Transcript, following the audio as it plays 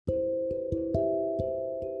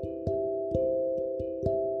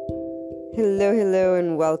Hello,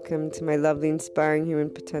 and welcome to my lovely, inspiring human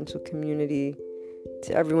potential community.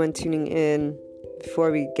 To everyone tuning in,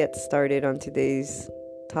 before we get started on today's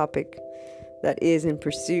topic, that is in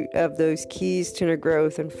pursuit of those keys to inner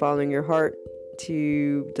growth and following your heart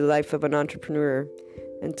to the life of an entrepreneur,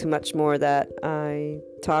 and to much more that I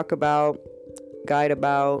talk about, guide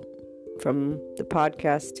about, from the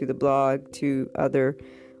podcast to the blog to other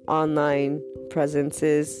online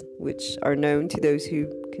presences which are known to those who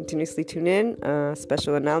continuously tune in.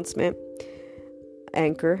 Special announcement: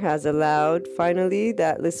 Anchor has allowed finally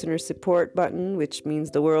that listener support button, which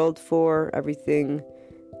means the world for everything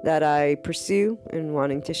that I pursue and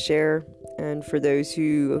wanting to share, and for those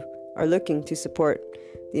who are looking to support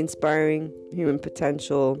the inspiring human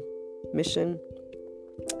potential mission,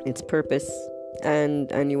 its purpose,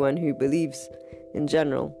 and anyone who believes in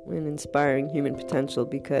general in inspiring human potential,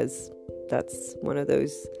 because that's one of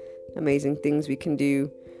those amazing things we can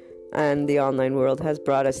do, and the online world has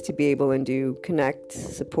brought us to be able and do connect,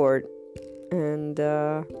 support, and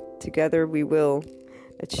together we will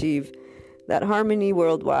achieve that harmony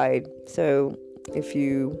worldwide. So if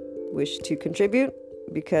you wish to contribute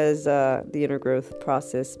because the inner growth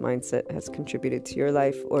process mindset has contributed to your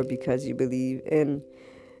life, or because you believe in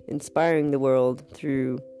inspiring the world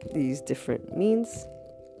through these different means,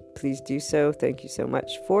 please do so. Thank you so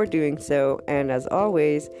much for doing so. And as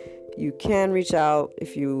always, you can reach out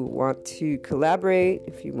if you want to collaborate,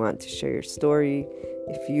 if you want to share your story,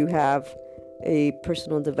 if you have a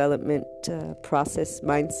personal development process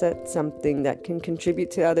mindset, something that can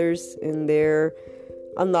contribute to others in their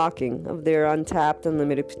unlocking of their untapped,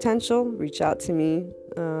 unlimited potential. Reach out to me.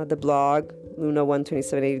 The blog,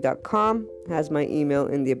 luna12780.com, has my email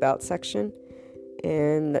in the About section.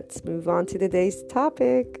 And let's move on to today's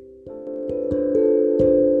topic.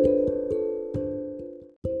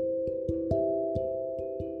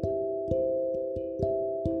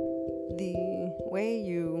 The way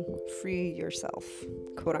you free yourself,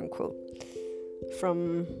 quote unquote,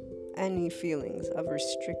 from any feelings of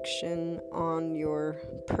restriction on your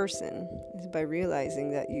person is by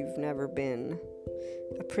realizing that you've never been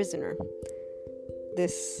a prisoner.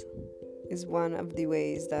 This is one of the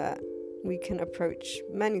ways that we can approach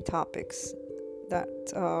many topics that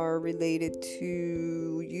are related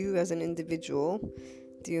to you as an individual,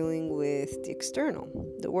 dealing with the external,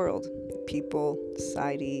 the world, people,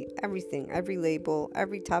 society, everything, every label,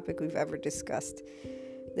 every topic we've ever discussed.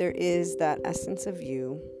 There is that essence of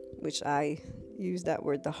you, which I use that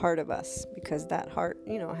word, the heart of us, because that heart,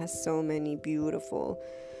 has so many beautiful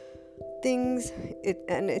things,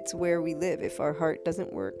 and it's where we live. If our heart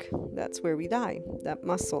doesn't work, that's where we die, that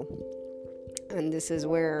muscle. And this is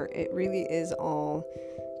where it really is all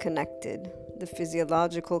connected. The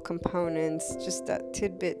physiological components, just that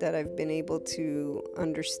tidbit that I've been able to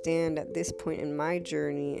understand at this point in my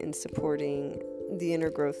journey in supporting the inner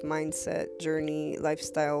growth mindset journey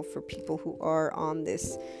lifestyle for people who are on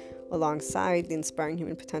this alongside the inspiring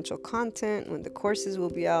human potential content, when the courses will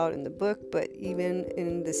be out in the book, but even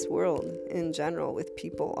in this world in general, with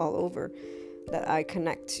people all over that I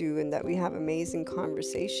connect to and that we have amazing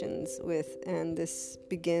conversations with. And this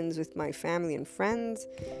begins with my family and friends,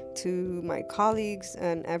 to my colleagues,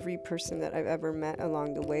 and every person that I've ever met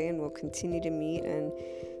along the way and will continue to meet. And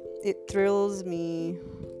it thrills me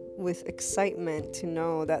with excitement to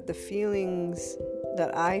know that the feelings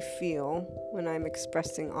that I feel when I'm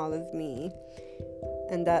expressing all of me,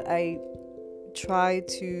 and that I try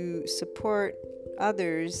to support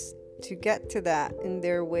others to get to that in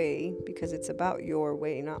their way, because it's about your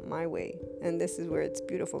way, not my way. And this is where it's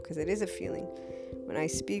beautiful, because it is a feeling. When I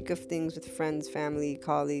speak of things with friends, family,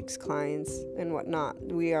 colleagues, clients, and whatnot,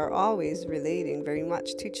 we are always relating very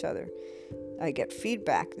much to each other. I get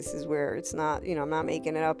feedback. This is where it's not, I'm not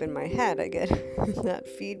making it up in my head. I get that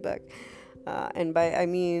feedback. And by I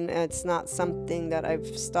mean, it's not something that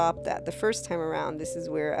I've stopped at the first time around. This is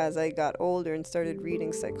where, as I got older and started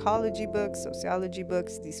reading psychology books, sociology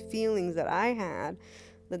books, these feelings that I had,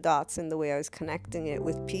 the dots and the way I was connecting it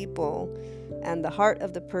with people and the heart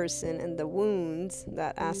of the person and the wounds,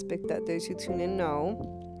 that aspect that those who tune in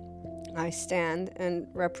know, I stand and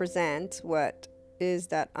represent what is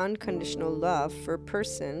that unconditional love for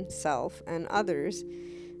person, self, and others,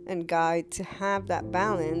 and guide to have that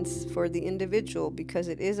balance for the individual, because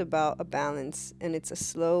it is about a balance, and it's a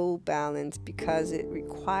slow balance, because it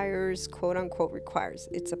requires, quote unquote requires,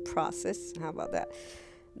 it's a process, how about that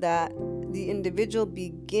the individual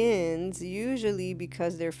begins usually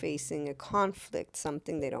because they're facing a conflict,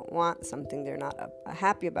 something they don't want, something they're not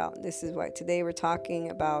happy about. This is why today we're talking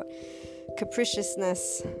about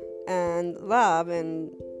capriciousness and love,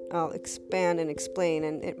 and I'll expand and explain,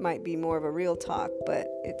 and it might be more of a real talk, but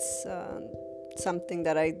it's something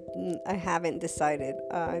that I haven't decided.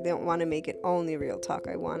 I don't want to make it only real talk.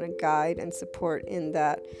 I want to guide and support in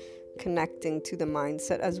that, connecting to the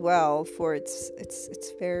mindset as well, for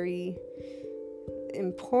it's very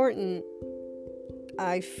important.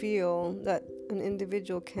 I feel that an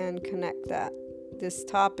individual can connect that. This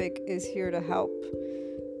topic is here to help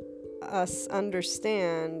us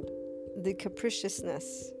understand the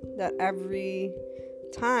capriciousness that every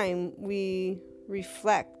time we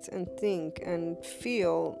reflect and think and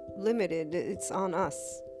feel limited, it's on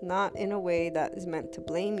us, not in a way that is meant to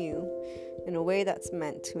blame you, in a way that's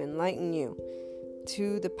meant to enlighten you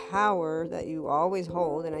to the power that you always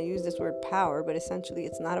hold. And I use this word power, but essentially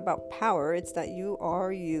it's not about power. It's that you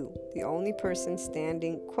are you, the only person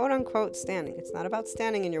standing, quote unquote standing. It's not about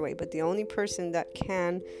standing in your way, but the only person that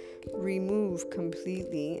can remove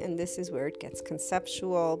completely. And this is where it gets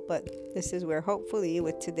conceptual, but this is where hopefully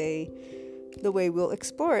with today, the way we'll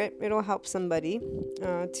explore it, it'll help somebody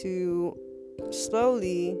to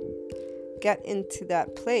slowly get into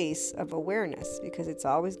that place of awareness, because it's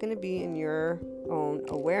always going to be in your own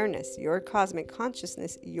awareness, your cosmic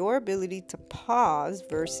consciousness, your ability to pause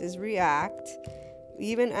versus react,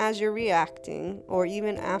 even as you're reacting or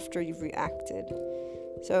even after you've reacted.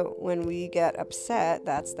 So when we get upset,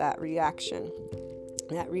 that's that reaction.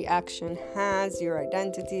 That reaction has your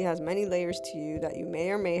identity, has many layers to you that you may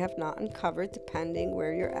or may have not uncovered, depending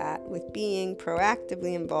where you're at with being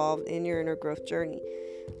proactively involved in your inner growth journey.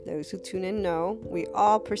 Those who tune in know we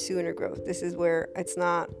all pursue inner growth. This is where it's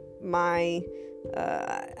not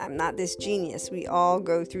I'm not this genius. We all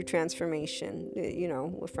go through transformation,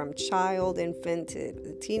 from child, infant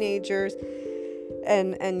to teenagers,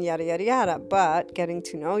 and yada, yada, yada. But getting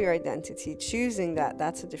to know your identity, choosing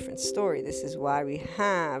that's a different story. This is why we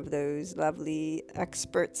have those lovely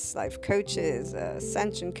experts, life coaches,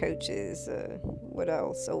 ascension coaches, what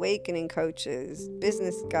else? Awakening coaches,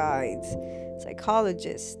 business guides,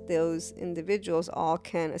 psychologists. Those individuals all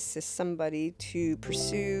can assist somebody to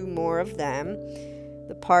pursue more of them.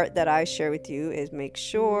 The part that I share with you is make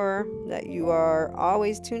sure that you are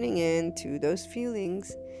always tuning in to those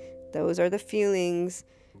feelings. Those are the feelings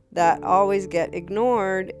that always get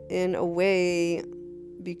ignored in a way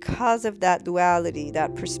because of that duality,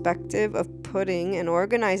 that perspective of putting and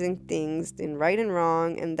organizing things in right and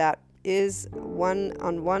wrong, and that is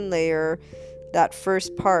one layer, that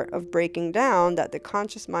first part of breaking down, that the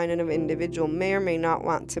conscious mind of an individual may or may not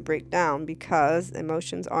want to break down, because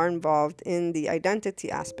emotions are involved in the identity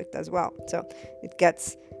aspect as well. So it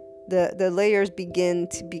gets the layers begin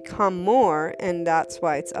to become more, and that's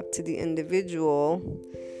why it's up to the individual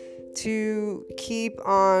to keep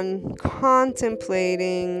on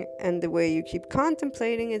contemplating. And the way you keep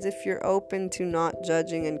contemplating is if you're open to not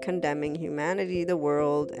judging and condemning humanity, the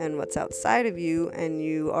world, and what's outside of you, and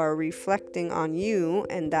you are reflecting on you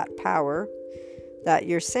and that power that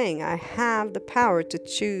you're saying, I have the power to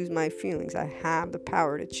choose my feelings, I have the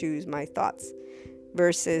power to choose my thoughts,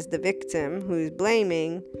 versus the victim who's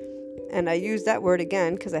blaming. And I use that word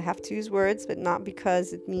again because I have to use words, but not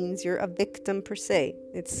because it means you're a victim per se.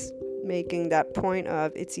 It's making that point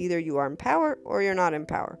of it's either you are in power or you're not in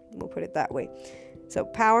power. We'll put it that way. So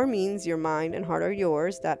power means your mind and heart are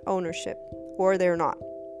yours, that ownership, or they're not.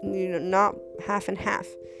 Not half and half.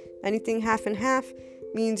 Anything half and half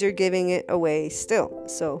means you're giving it away still.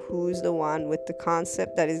 So who's the one with the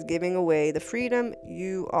concept that is giving away the freedom?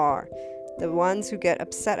 You are. The ones who get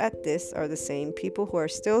upset at this are the same people who are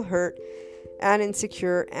still hurt and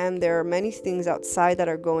insecure, and there are many things outside that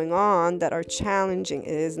are going on that are challenging.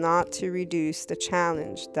 It is not to reduce the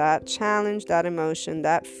challenge, that emotion,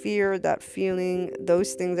 that fear, that feeling.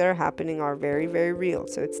 Those things that are happening are very, very real.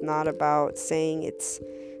 So it's not about saying it's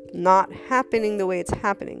not happening the way it's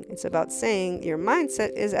happening. It's about saying your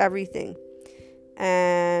mindset is everything.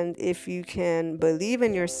 And if you can believe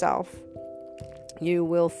in yourself, you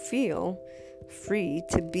will feel free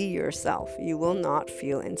to be yourself. You will not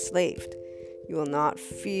feel enslaved. You will not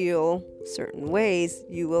feel certain ways.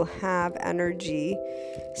 You will have energy,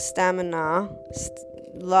 stamina,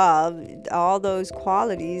 love, all those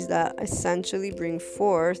qualities that essentially bring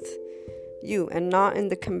forth you, and not in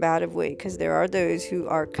the combative way, because there are those who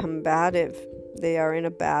are combative. They are in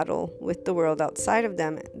a battle with the world outside of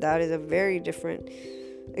them. That is a very different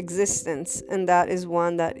existence, and that is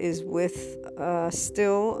one that is with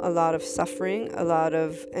still a lot of suffering, a lot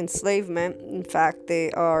of enslavement. In fact,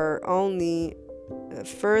 they are only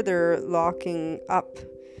further locking up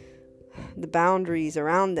the boundaries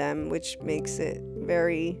around them, which makes it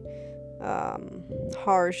very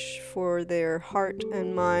harsh for their heart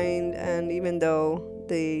and mind, and even though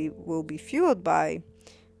they will be fueled by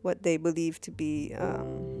what they believe to be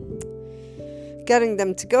getting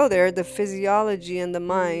them to go there, the physiology and the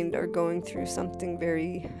mind are going through something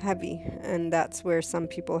very heavy, and that's where some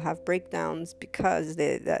people have breakdowns because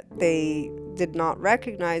they did not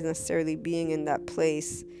recognize necessarily being in that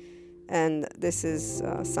place. And this is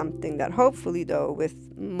something that hopefully, though,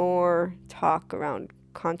 with more talk around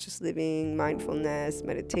conscious living, mindfulness,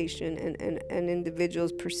 meditation, and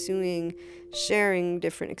individuals pursuing, sharing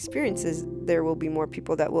different experiences, there will be more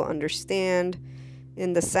people that will understand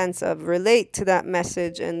in the sense of relate to that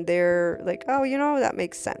message, and they're like, oh, that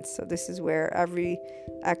makes sense. So this is where every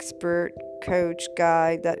expert, coach,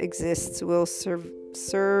 guide that exists will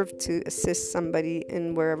serve to assist somebody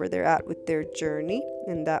in wherever they're at with their journey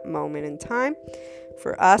in that moment in time.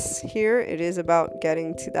 For us here, it is about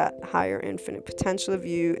getting to that higher infinite potential of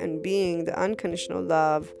you and being the unconditional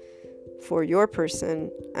love for your person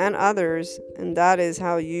and others, and that is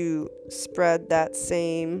how you spread that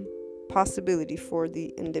same possibility for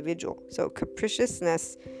the individual. So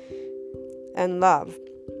capriciousness and love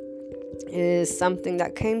is something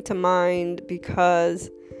that came to mind because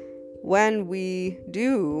when we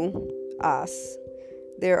do us,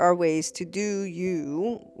 there are ways to do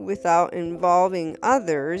you without involving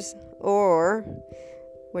others, or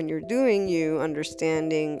when you're doing you,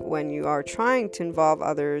 understanding when you are trying to involve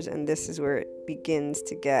others, and this is where it begins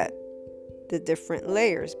to get the different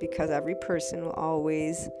layers, because every person will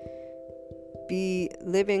always be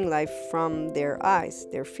living life from their eyes,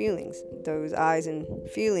 their feelings. Those eyes and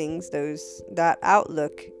feelings, that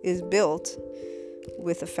outlook is built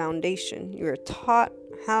with a foundation. You are taught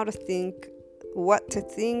how to think, what to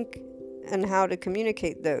think, and how to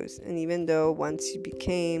communicate those. And even though once you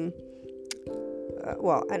became,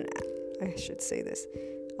 and I should say this,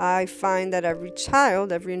 I find that every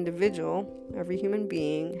child, every individual, every human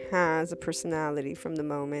being has a personality from the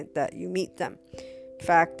moment that you meet them. In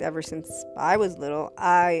fact, ever since I was little,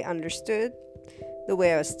 I understood the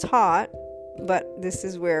way I was taught, but this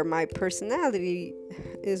is where my personality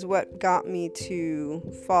is what got me to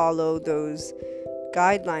follow those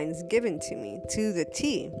guidelines given to me to the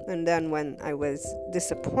T. And then when I was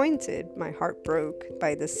disappointed, my heart broke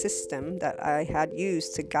by the system that I had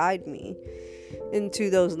used to guide me into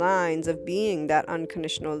those lines of being that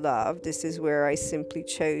unconditional love. This is where I simply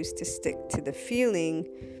chose to stick to the feeling.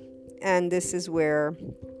 And this is where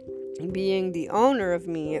being the owner of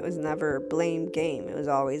me, it was never a blame game. It was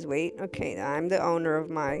always, wait, okay, I'm the owner of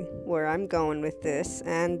where I'm going with this.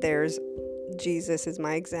 And there's Jesus is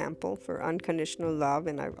my example for unconditional love.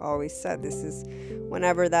 And I've always said, this is,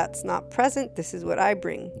 whenever that's not present, this is what I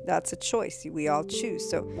bring. That's a choice. We all choose.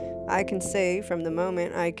 So I can say from the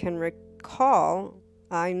moment I can recall,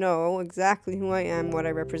 I know exactly who I am, what I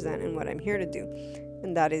represent, and what I'm here to do.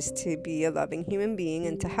 And that is to be a loving human being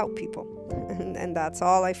and to help people. And that's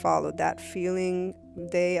all I followed, that feeling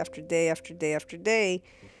day after day after day after day.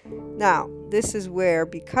 Now, this is where,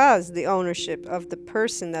 because the ownership of the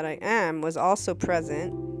person that I am was also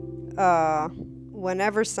present,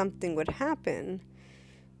 whenever something would happen,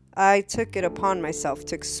 I took it upon myself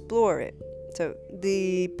to explore it. So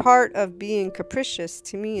the part of being capricious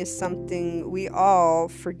to me is something we all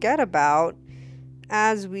forget about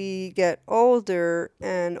as we get older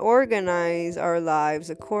and organize our lives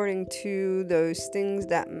according to those things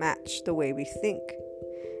that match the way we think,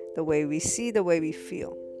 the way we see, the way we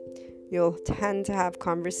feel. You'll tend to have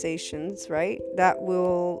conversations, right?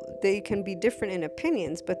 They can be different in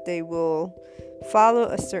opinions, but they will follow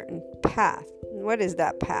a certain path. What is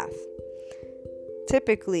that path?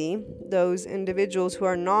 Typically, those individuals who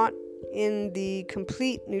are not in the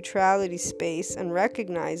complete neutrality space and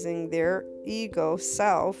recognizing their ego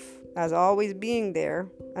self as always being there,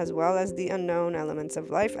 as well as the unknown elements of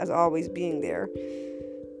life as always being there,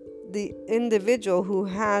 the individual who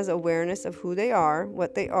has awareness of who they are,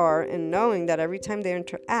 what they are, and knowing that every time they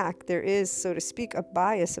interact, there is, so to speak, a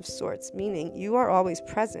bias of sorts, meaning you are always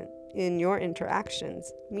present in your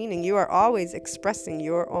interactions, meaning you are always expressing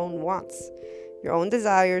your own wants, your own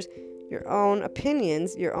desires, your own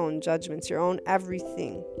opinions, your own judgments, your own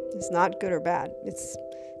everything. It's not good or bad. It's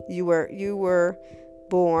you were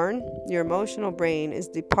born. Your emotional brain is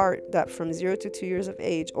the part that from 0 to 2 years of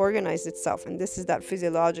age organized itself, and this is that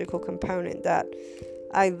physiological component that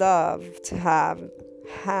I love to have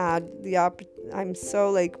had the I'm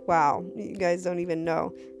so like, wow, you guys don't even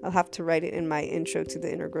know. I'll have to write it in my intro to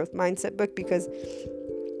the Inner Growth Mindset book, because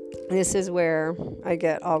this is where I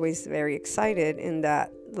get always very excited in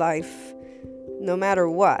that life, no matter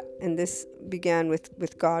what, and this began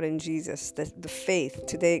with God and Jesus, the faith.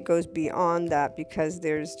 Today it goes beyond that, because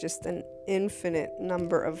there's just an infinite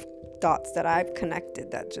number of dots that I've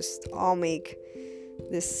connected that just all make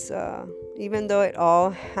this, even though it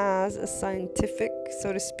all has a scientific,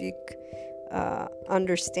 so to speak,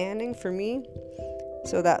 understanding for me.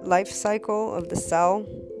 So that life cycle of the cell,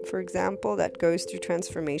 for example, that goes through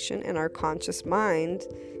transformation in our conscious mind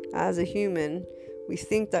as a human, we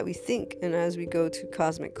think that we think, and as we go to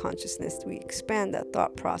cosmic consciousness, we expand that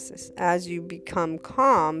thought process. As you become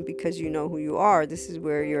calm because you know who you are, this is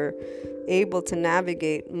where you're able to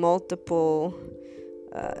navigate multiple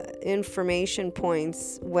information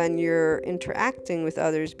points when you're interacting with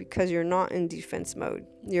others, because you're not in defense mode.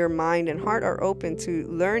 Your mind and heart are open to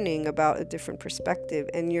learning about a different perspective,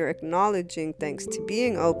 and you're acknowledging, thanks to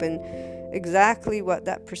being open, exactly what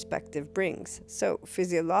that perspective brings. So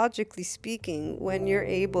physiologically speaking, when you're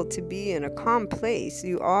able to be in a calm place,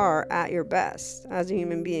 you are at your best as a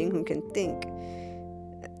human being who can think.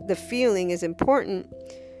 The feeling is important,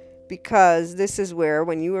 because this is where,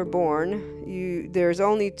 when you were born, there's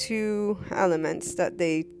only two elements that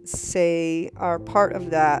they say are part of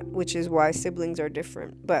that, which is why siblings are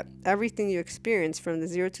different. But everything you experience from the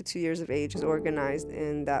 0 to 2 years of age is organized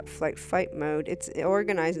in that flight-fight mode. It's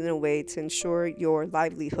organized in a way to ensure your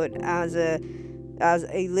livelihood as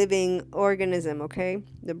a living organism, okay?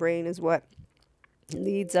 The brain is what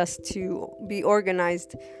leads us to be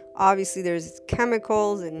organized. Obviously, there's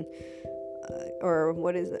chemicals and or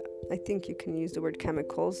what is it? I think you can use the word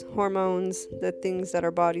chemicals, hormones, the things that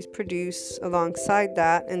our bodies produce alongside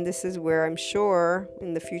that. And this is where I'm sure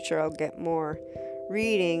in the future I'll get more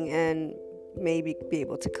reading and maybe be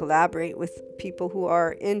able to collaborate with people who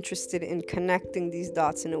are interested in connecting these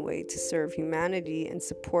dots in a way to serve humanity and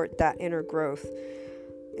support that inner growth.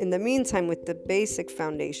 In the meantime, with the basic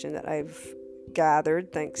foundation that I've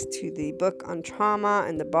gathered thanks to the book on trauma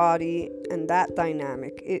and the body and that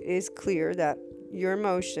dynamic, it is clear that your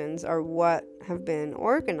emotions are what have been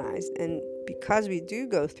organized. And because we do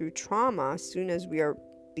go through trauma as soon as we are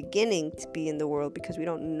beginning to be in the world, because we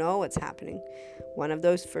don't know what's happening, one of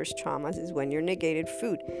those first traumas is when you're negated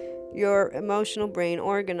food. Your emotional brain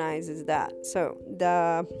organizes that. So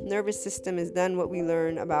the nervous system is then what we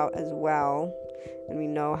learn about as well, and we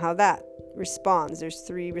know how that responds. There's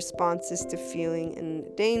 3 responses to feeling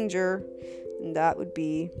in danger, and that would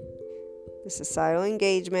be the societal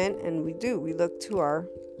engagement, and we look to our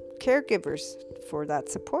caregivers for that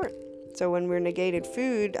support. So when we're negated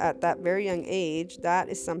food at that very young age, that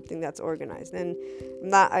is something that's organized. And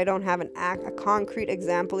I don't have a concrete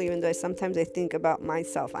example, even though sometimes I think about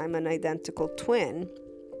myself. I'm an identical twin,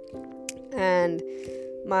 and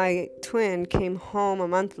my twin came home a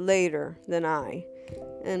month later than I.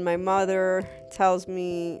 And my mother tells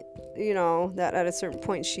me, that at a certain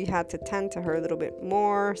point she had to tend to her a little bit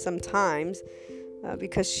more sometimes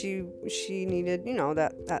because she needed,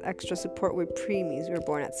 that extra support with preemies. We were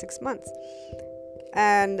born at 6 months.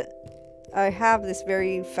 And I have this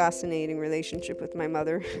very fascinating relationship with my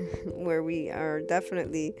mother where we are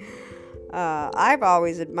definitely, I've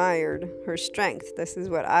always admired her strength. This is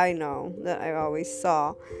what I know that I always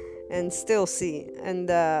saw and still see, and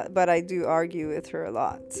but I do argue with her a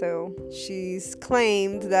lot. So she's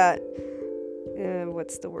claimed that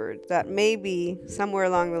that maybe somewhere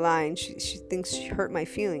along the line she thinks she hurt my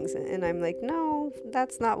feelings, and I'm like, no,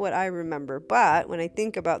 that's not what I remember. But when I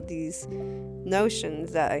think about these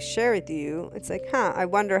notions that I share with you, it's like, I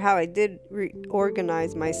wonder how I did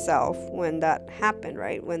reorganize myself when that happened,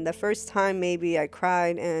 right? When the first time maybe I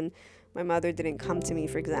cried and my mother didn't come to me,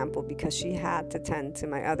 for example, because she had to tend to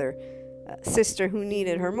my other sister who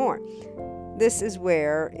needed her more. This is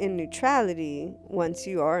where, in neutrality, once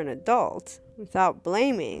you are an adult, without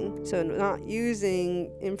blaming, so not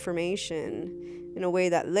using information in a way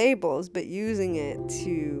that labels, but using it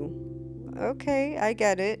to, okay, I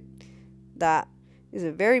get it. That is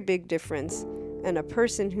a very big difference. And a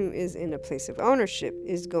person who is in a place of ownership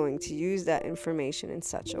is going to use that information in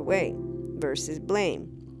such a way versus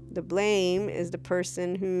blame. The blame is the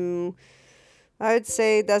person who, I would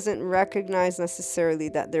say, doesn't recognize necessarily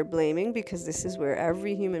that they're blaming, because this is where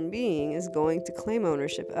every human being is going to claim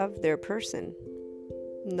ownership of their person.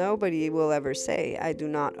 Nobody will ever say, I do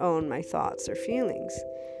not own my thoughts or feelings.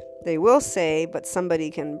 They will say, but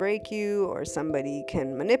somebody can break you, or somebody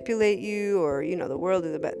can manipulate you, or, the world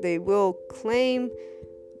is about. They will claim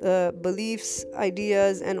beliefs,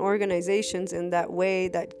 ideas, and organizations in that way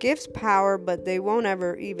that gives power, but they won't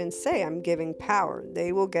ever even say, I'm giving power.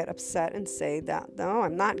 They will get upset and say that, no,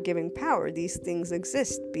 I'm not giving power. These things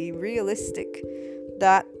exist. Be realistic.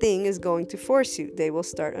 That thing is going to force you. They will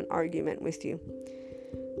start an argument with you.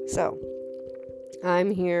 So,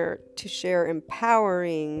 I'm here to share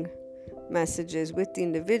empowering messages with the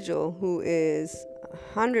individual who is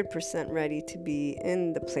 100% ready to be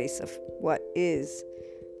in the place of what is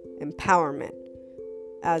empowerment.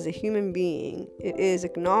 As a human being, it is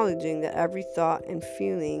acknowledging that every thought and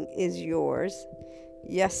feeling is yours.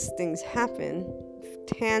 Yes, things happen.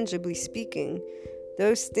 Tangibly speaking,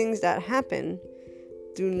 those things that happen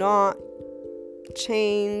do not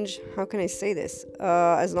change. How can I say this?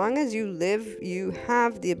 As long as you live, you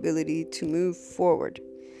have the ability to move forward.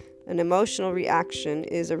 An emotional reaction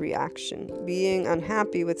is a reaction. Being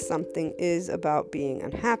unhappy with something is about being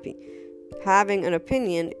unhappy. Having an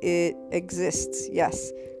opinion, it exists,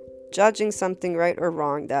 yes. Judging something right or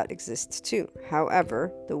wrong, that exists too.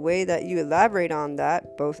 However, the way that you elaborate on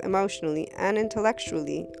that, both emotionally and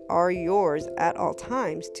intellectually, are yours at all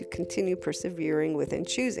times to continue persevering with and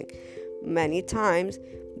choosing. Many times,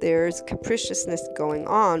 there's capriciousness going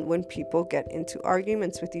on when people get into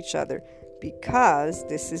arguments with each other, because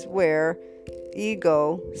this is where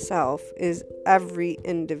ego, self, is every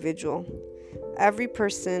individual. Every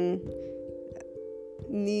person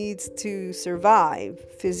needs to survive,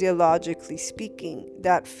 physiologically speaking.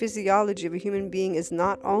 That physiology of a human being is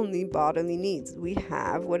not only bodily needs. We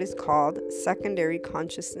have what is called secondary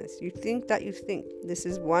consciousness. You think that you think. This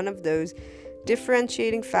is one of those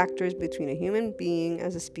differentiating factors between a human being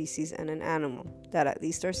as a species and an animal that at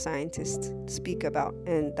least our scientists speak about.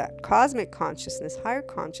 And that cosmic consciousness, higher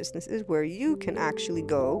consciousness, is where you can actually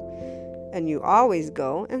go, and you always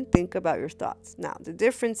go, and think about your thoughts. Now, the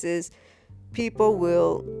difference is people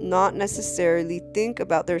will not necessarily think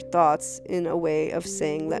about their thoughts in a way of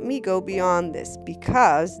saying, let me go beyond this,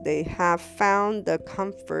 because they have found the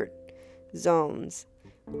comfort zones.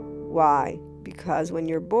 Why? Because when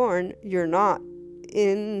you're born, you're not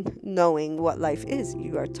in knowing what life is.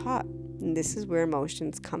 You are taught. And this is where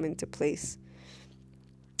emotions come into place.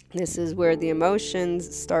 This is where the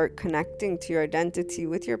emotions start connecting to your identity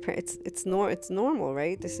with your parents. It's normal,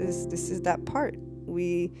 right? This is that part.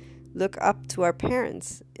 We look up to our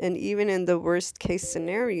parents, and even in the worst case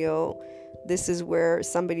scenario, this is where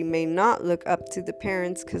somebody may not look up to the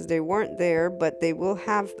parents because they weren't there, but they will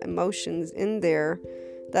have emotions in there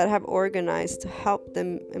that have organized to help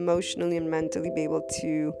them emotionally and mentally be able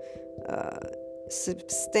to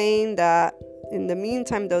sustain that. In the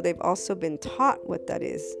meantime, though, they've also been taught what that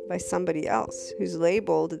is by somebody else who's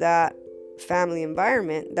labeled that family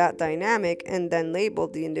environment, that dynamic, and then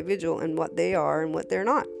labeled the individual and what they are and what they're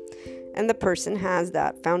not. And the person has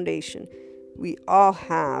that foundation. We all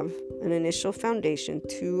have an initial foundation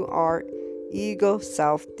to our ego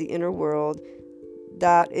self, the inner world.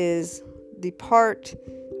 That is the part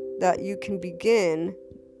that you can begin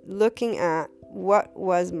looking at. What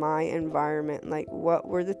was my environment like? What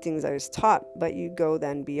were the things I was taught? But you go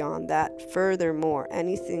then beyond that. Furthermore,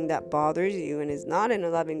 anything that bothers you and is not in a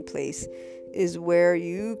loving place is where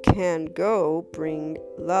you can go bring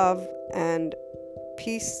love and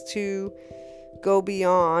peace to go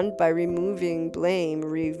beyond by removing blame,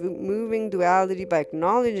 removing duality, by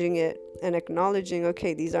acknowledging it and acknowledging,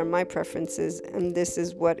 okay, these are my preferences and this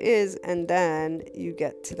is what is. And then you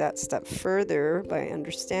get to that step further by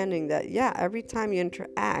understanding that, yeah, every time you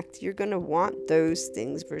interact, you're going to want those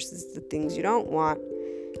things versus the things you don't want.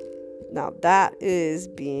 Now, that is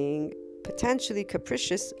being potentially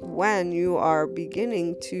capricious when you are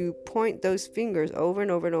beginning to point those fingers over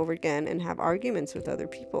and over and over again and have arguments with other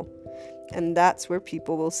people. And that's where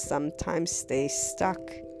people will sometimes stay stuck,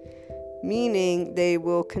 meaning they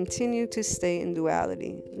will continue to stay in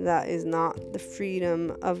duality. That is not the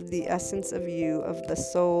freedom of the essence of you, of the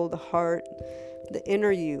soul, the heart, the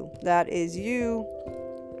inner you. That is you,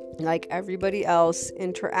 like everybody else,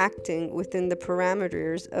 interacting within the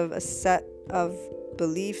parameters of a set of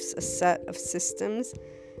beliefs, a set of systems,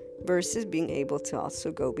 versus being able to also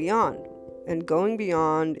go beyond. And going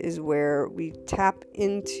beyond is where we tap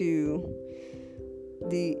into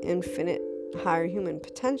the infinite higher human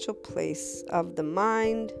potential place of the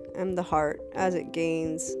mind and the heart as it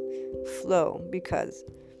gains flow. Because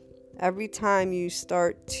every time you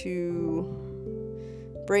start to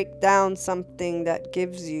break down something that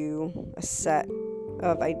gives you a set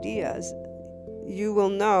of ideas, you will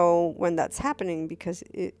know when that's happening, because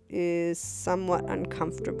it is somewhat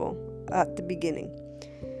uncomfortable at the beginning.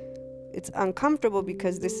 It's uncomfortable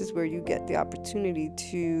because this is where you get the opportunity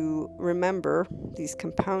to remember these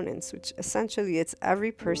components, which essentially it's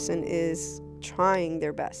every person is trying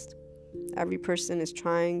their best. Every person is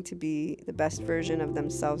trying to be the best version of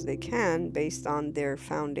themselves they can based on their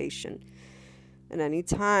foundation. And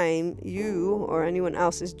anytime you or anyone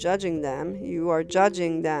else is judging them, you are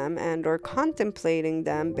judging them and or contemplating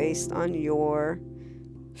them based on your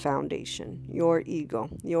foundation, your ego,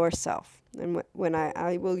 yourself. And when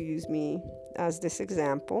I will use me as this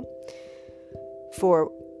example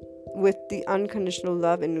for with the unconditional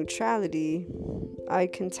love and neutrality, I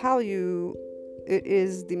can tell you it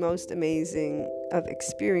is the most amazing of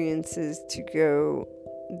experiences to go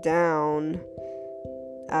down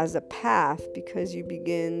as a path, because you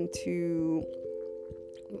begin to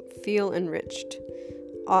feel enriched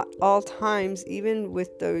at all times, even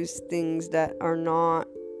with those things that are not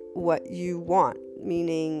what you want,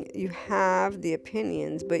 meaning you have the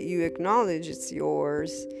opinions, but you acknowledge it's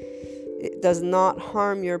yours. It does not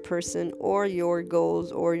harm your person or your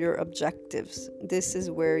goals or your objectives. This is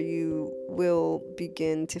where you will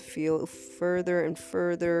begin to feel further and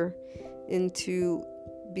further into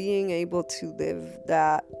being able to live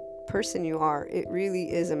that person you are. It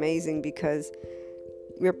really is amazing, because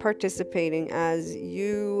you're participating as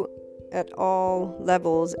you at all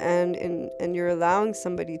levels, and you're allowing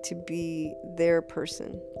somebody to be their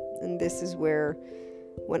person. And this is where,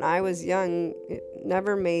 when I was young, it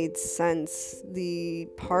never made sense, the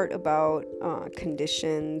part about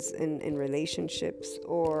conditions in relationships,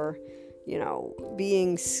 or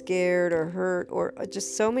being scared or hurt, or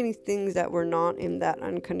just so many things that were not in that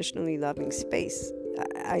unconditionally loving space.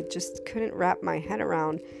 I just couldn't wrap my head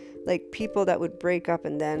around, like, people that would break up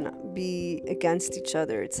and then be against each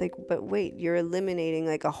other. It's like, but wait, you're eliminating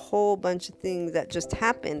like a whole bunch of things that just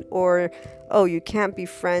happened. Or, oh, you can't be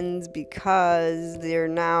friends because they're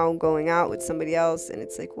now going out with somebody else. And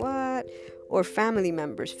it's like, what? Or family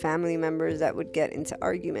members that would get into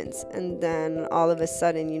arguments and then all of a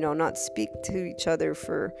sudden, not speak to each other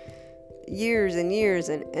for years and years.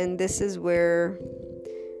 And this is where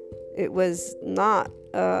it was not,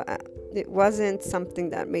 it wasn't something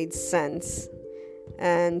that made sense.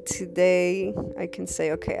 And today I can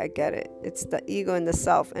say, okay, I get it. It's the ego and the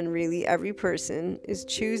self. And really every person is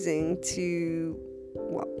choosing to,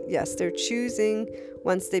 well, yes, they're choosing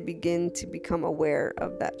once they begin to become aware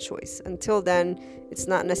of that choice. Until then, it's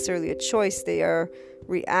not necessarily a choice. They are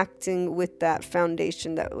reacting with that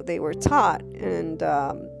foundation that they were taught. And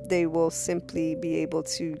they will simply be able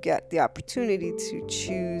to get the opportunity to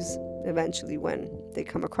choose eventually when they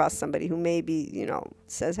come across somebody who maybe,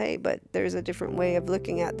 says, hey, but there's a different way of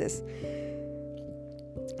looking at this.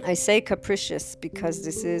 I say capricious because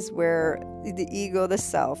this is where the ego, the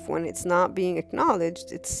self, when it's not being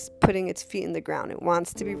acknowledged, it's putting its feet in the ground. It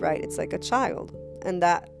wants to be right. It's like a child. And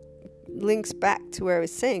that links back to where I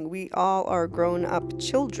was saying we all are grown-up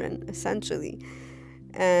children, essentially.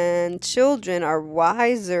 And children are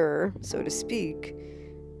wiser, so to speak,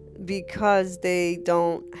 because they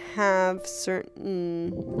don't have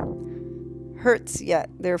certain hurts yet.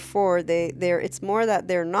 Therefore, it's more that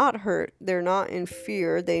they're not hurt. They're not in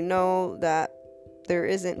fear. They know that there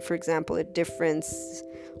isn't, for example, a difference.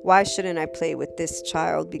 Why shouldn't I play with this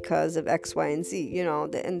child because of X, Y, and Z?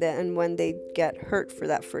 And when they get hurt for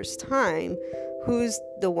that first time, who's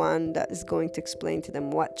the one that is going to explain to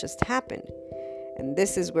them what just happened? And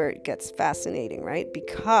this is where it gets fascinating, right?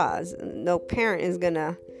 Because no parent is going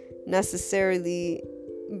to necessarily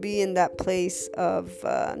be in that place of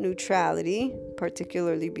neutrality,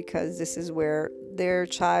 particularly because this is where their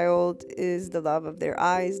child is the love of their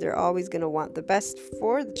eyes. They're always going to want the best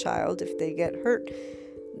for the child. If they get hurt,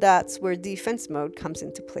 that's where defense mode comes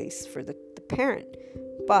into place for the parent.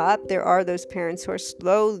 But there are those parents who are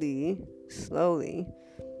slowly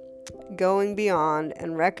going beyond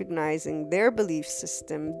and recognizing their belief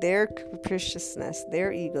system, their capriciousness,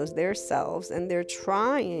 their egos, their selves, and they're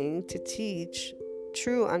trying to teach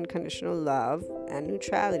true unconditional love and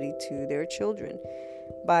neutrality to their children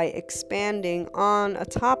by expanding on a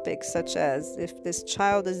topic such as, if this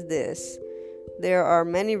child is this, there are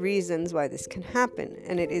many reasons why this can happen,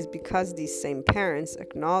 and it is because these same parents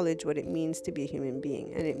acknowledge what it means to be a human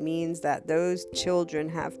being, and it means that those children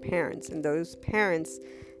have parents, and those parents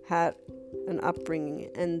had an upbringing,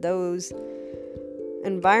 and those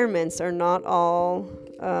environments are not all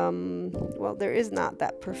there is not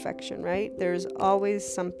that perfection, right? There's always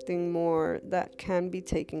something more that can be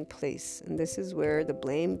taking place, and this is where the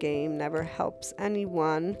blame game never helps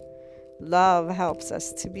anyone. Love helps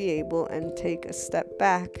us to be able and take a step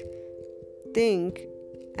back, think,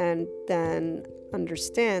 and then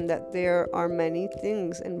understand that there are many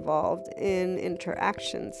things involved in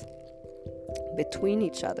interactions between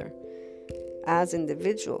each other as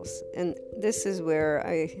individuals. And this is where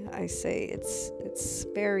I say it's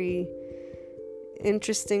very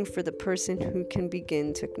interesting for the person who can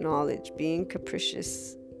begin to acknowledge being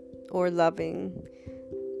capricious or loving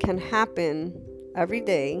can happen every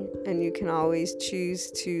day, and you can always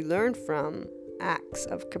choose to learn from acts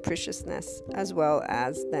of capriciousness, as well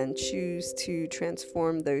as then choose to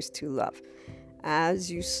transform those to love.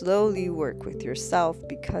 As you slowly work with yourself,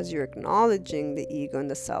 because you're acknowledging the ego and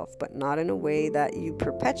the self, but not in a way that you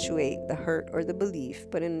perpetuate the hurt or the belief,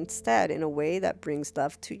 but instead in a way that brings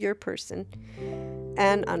love to your person,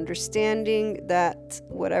 and understanding that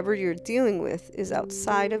whatever you're dealing with is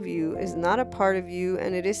outside of you, is not a part of you,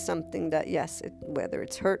 and it is something that, yes, whether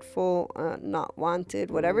it's hurtful, not wanted,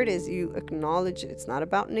 whatever it is, you acknowledge it. It's not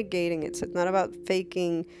about negating it. So it's not about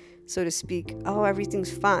faking, so to speak, oh, everything's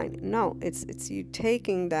fine. No, it's you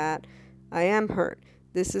taking that, I am hurt,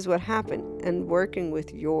 this is what happened, and working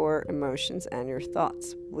with your emotions and your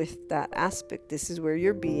thoughts with that aspect. This is where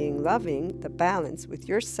you're being loving, the balance with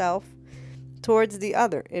yourself towards the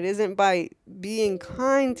other. It isn't by being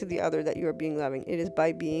kind to the other that you are being loving. It is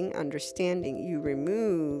by being understanding. You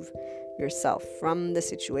remove yourself from the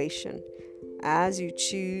situation as you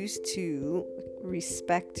choose to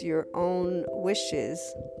respect your own wishes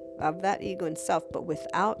of that ego and self, but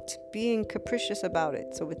without being capricious about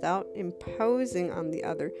it. So without imposing on the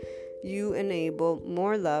other, you enable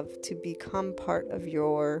more love to become part of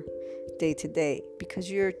your day-to-day,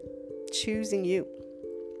 because you're choosing you.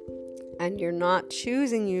 And you're not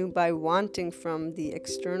choosing you by wanting from the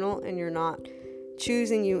external, and you're not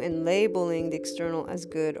choosing you and labeling the external as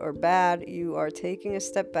good or bad. You are taking a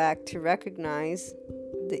step back to recognize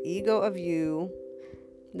the ego of you.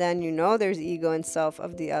 Then you know there's ego and self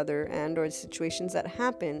of the other, and or situations that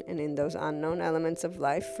happen. And in those unknown elements of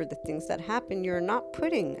life, for the things that happen, you're not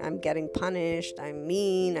putting, I'm getting punished, I'm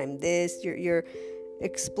mean, I'm this. You're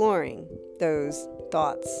exploring those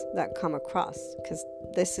thoughts that come across, because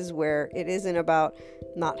this is where it isn't about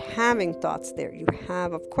not having thoughts there. You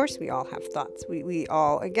have, of course, we all have thoughts. We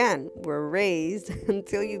all, again, were raised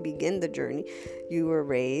until you begin the journey. You were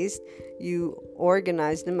raised, you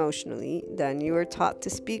organized emotionally, then you were taught to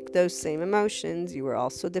speak those same emotions. You were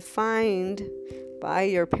also defined by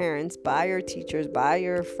your parents, by your teachers, by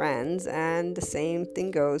your friends, and the same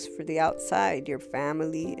thing goes for the outside. Your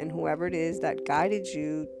family and whoever it is that guided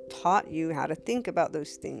you, taught you how to think about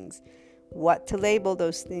those things, what to label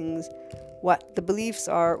those things, what the beliefs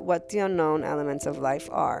are, what the unknown elements of life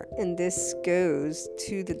are. And this goes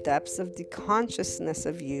to the depths of the consciousness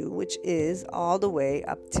of you, which is all the way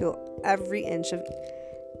up till every inch of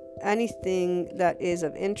anything that is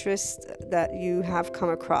of interest that you have come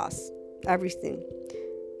across. Everything.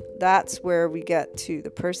 That's where we get to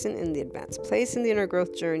the person in the advanced place in the inner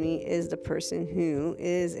growth journey is the person who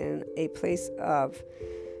is in a place of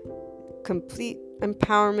complete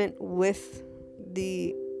empowerment with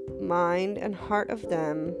the mind and heart of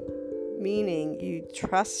them, meaning you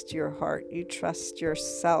trust your heart, you trust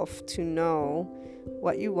yourself to know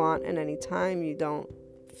what you want, and anytime you don't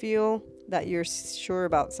feel that you're sure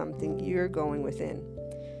about something, you're going within.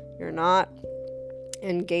 You're not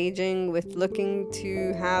engaging with looking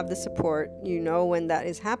to have the support. You know when that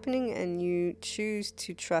is happening, and you choose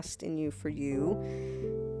to trust in you for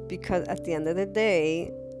you, because at the end of the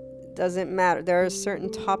day, doesn't matter. There are certain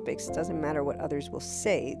topics, doesn't matter what others will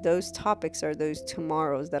say. Those topics are those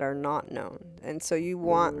tomorrows that are not known. And so you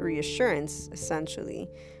want reassurance, essentially.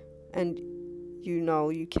 And you know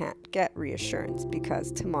you can't get reassurance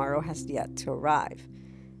because tomorrow has yet to arrive.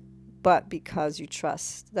 But because you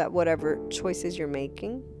trust that whatever choices you're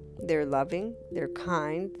making, they're loving, they're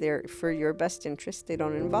kind, they're for your best interest, they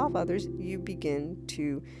don't involve others, you begin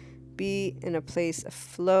to be in a place of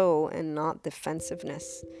flow and not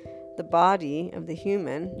defensiveness. The body of the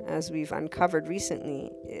human, as we've uncovered recently,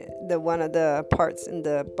 the one of the parts in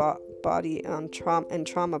the body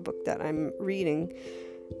trauma book that I'm reading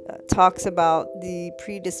talks about the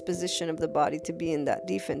predisposition of the body to be in that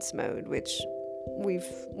defense mode, which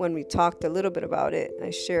when we talked a little bit about it, I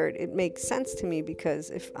shared, it makes sense to me, because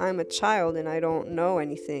if I'm a child and I don't know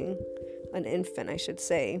anything, an infant I should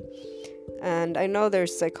say, and I know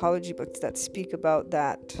there's psychology books that speak about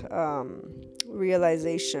that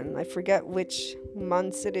realization. I forget which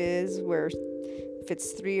months it is, where if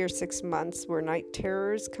it's 3 or 6 months where night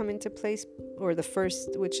terrors come into place, or the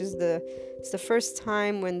first, which is it's the first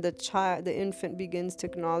time when the infant begins to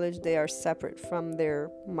acknowledge they are separate from their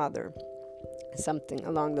mother. Something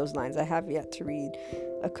along those lines. I have yet to read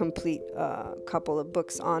a complete couple of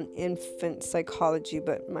books on infant psychology,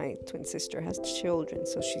 but my twin sister has children,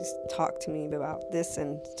 so she's talked to me about this,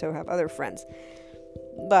 and so have other friends.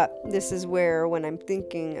 But this is where, when I'm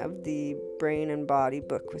thinking of the brain and body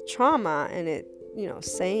book with trauma, and it,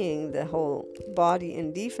 saying the whole body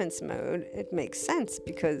in defense mode, it makes sense,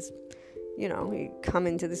 because you come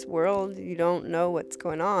into this world, you don't know what's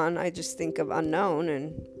going on. I just think of unknown,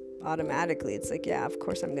 and automatically it's like, yeah, of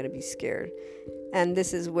course I'm going to be scared. And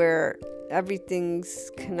this is where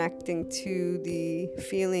everything's connecting to the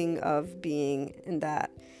feeling of being in that,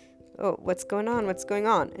 oh, what's going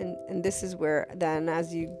on? And this is where then,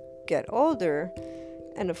 as you get older,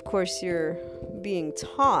 and of course you're being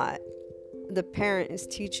taught, the parent is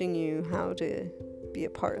teaching you how to be a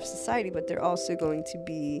part of society, but they're also going to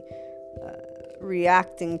be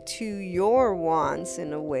reacting to your wants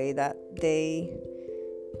in a way that they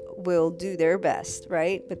will do their best,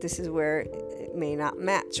 right? But this is where it may not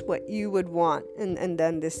match what you would want. And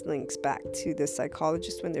then this links back to the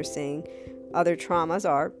psychologist when they're saying other traumas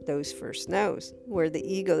are those first no's, where the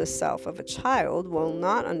ego, the self of a child, will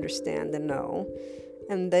not understand the no.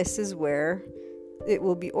 And this is where it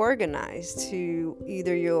will be organized to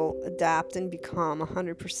either you'll adapt and become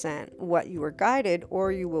 100% what you were guided,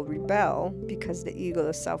 or you will rebel because the ego,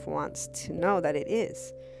 the self, wants to know that it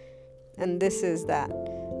is. And this is that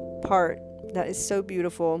part that is so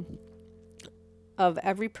beautiful of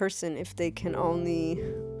every person, if they can only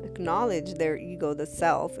acknowledge their ego, the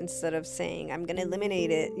self, instead of saying, I'm going to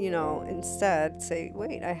eliminate it, instead say,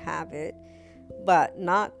 wait, I have it, but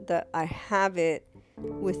not that I have it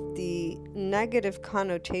with the negative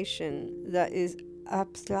connotation that is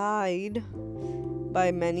applied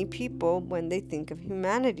by many people when they think of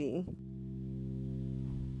humanity.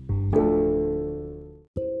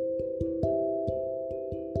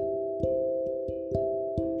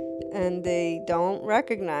 And they don't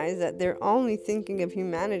recognize that they're only thinking of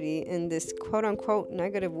humanity in this quote-unquote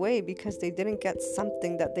negative way because they didn't get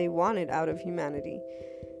something that they wanted out of humanity.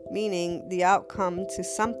 Meaning the outcome to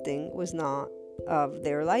something was not of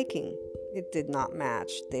their liking. It did not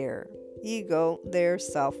match their ego, their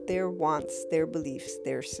self, their wants, their beliefs,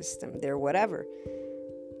 their system, their whatever.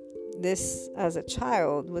 This, as a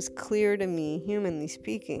child, was clear to me, humanly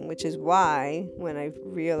speaking, which is why when I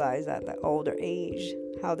realized at the older age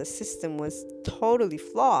how the system was totally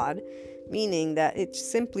flawed, meaning that it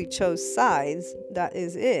simply chose sides, that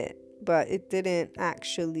is it, but it didn't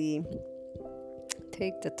actually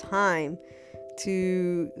take the time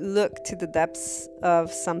to look to the depths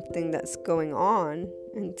of something that's going on,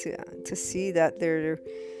 and to see that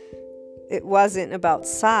it wasn't about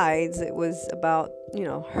sides, it was about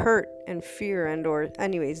hurt and fear, and or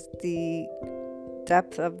anyways the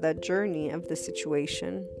depth of the journey of the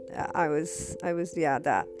situation. I was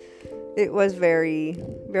that it was very,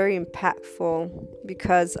 very impactful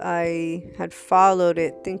because I had followed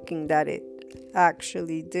it thinking that it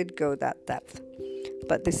actually did go that depth.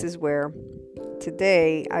 But this is where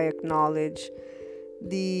today I acknowledge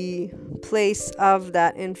the place of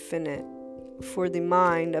that infinite for the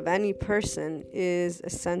mind of any person is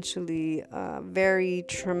essentially very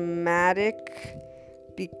traumatic,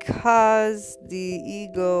 because the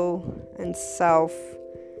ego and self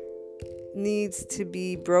needs to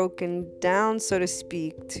be broken down, so to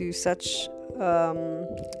speak, to such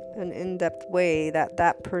an in-depth way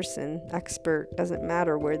that person, expert, doesn't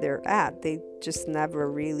matter where they're at, they just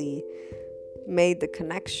never really made the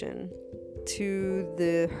connection to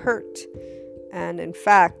the hurt. And in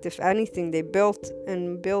fact, if anything, they built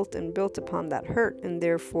upon that hurt, and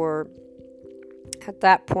therefore at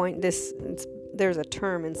that point there's a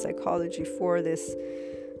term in psychology for this,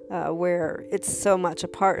 where it's so much a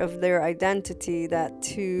part of their identity that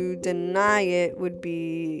to deny it would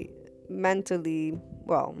be mentally,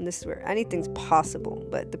 well, this is where anything's possible,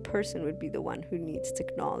 but the person would be the one who needs to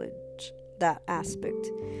acknowledge that aspect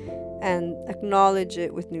and acknowledge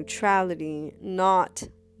it with neutrality, not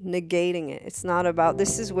negating it. It's not about,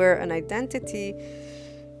 this is where an identity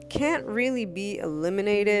can't really be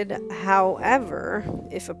eliminated. However,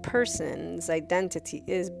 if a person's identity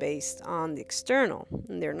is based on the external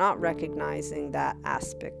and they're not recognizing that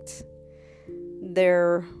aspect,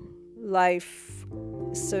 their life,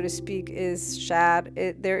 so to speak, is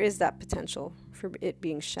shattered. There is that potential for it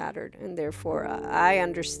being shattered, and therefore I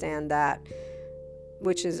understand that,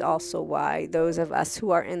 which is also why those of us who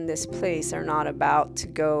are in this place are not about to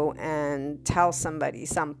go and tell somebody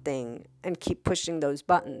something and keep pushing those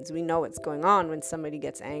buttons. We know what's going on when somebody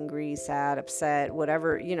gets angry, sad, upset,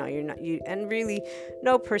 whatever, and really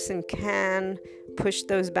no person can push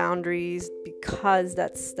those boundaries, because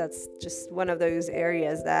that's just one of those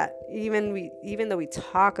areas that even though we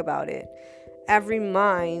talk about it, every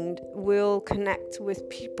mind will connect with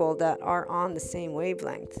people that are on the same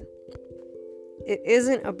wavelength. It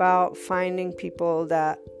isn't about finding people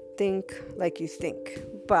that think like you think,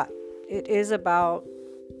 but it is about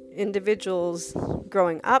individuals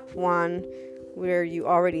growing up, one, where you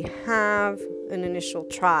already have an initial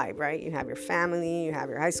tribe, right? You have your family, you have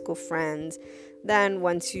your high school friends. Then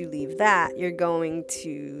once you leave that, you're going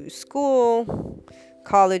to school,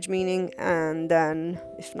 college meaning, and then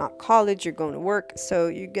if not college, you're going to work. So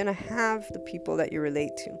you're going to have the people that you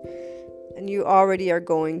relate to. And you already are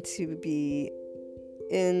going to be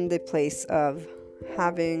in the place of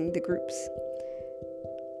having the groups.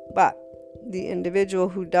 But the individual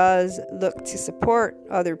who does look to support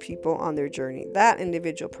other people on their journey, that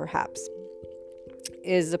individual perhaps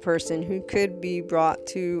is the person who could be brought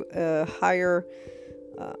to a higher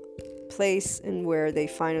place in where they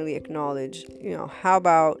finally acknowledge, how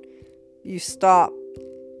about you stop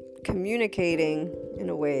communicating in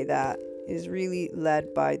a way that is really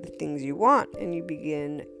led by the things you want, and you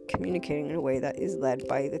begin communicating in a way that is led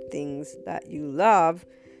by the things that you love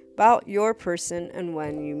about your person. And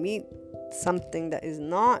when you meet something that is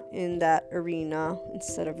not in that arena,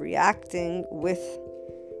 instead of reacting with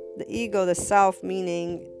the ego, the self,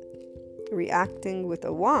 meaning reacting with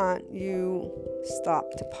a want, you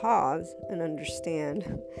stop to pause and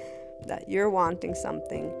understand that you're wanting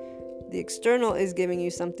something. The external is giving you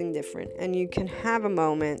something different, and you can have a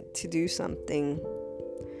moment to do something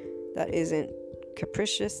that isn't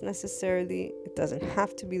capricious necessarily. It doesn't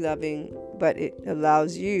have to be loving, but it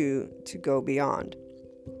allows you to go beyond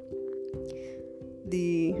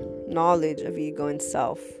the knowledge of ego and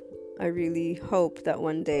self. I really hope that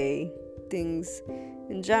one day things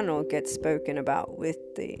in general get spoken about with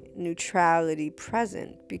the neutrality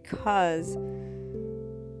present, because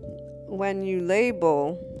when you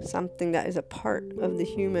label something that is a part of the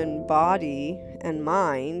human body and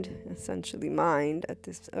mind, essentially mind at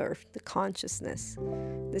this earth, the consciousness,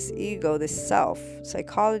 this ego, this self,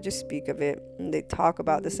 psychologists speak of it, and they talk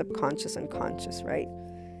about the subconscious and conscious, right?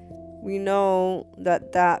 We know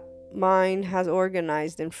that mind has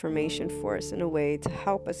organized information for us in a way to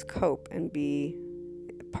help us cope and be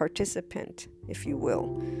a participant, if you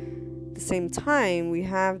will. At the same time, we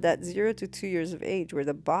have that 0 to 2 years of age where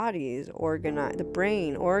the body is organized, the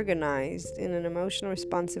brain organized in an emotional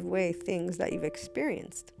responsive way, things that you've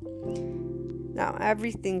experienced. Now,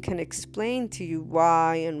 everything can explain to you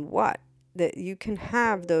why and what, that you can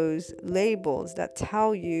have those labels that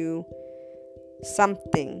tell you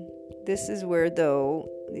something. This is where, though,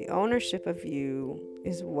 the ownership of you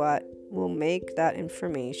is what will make that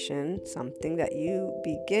information something that you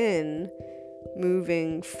begin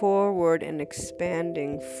moving forward and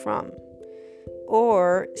expanding from,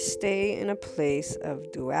 or stay in a place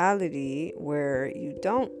of duality where you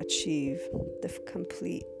don't achieve the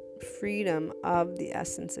complete freedom of the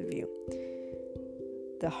essence of you.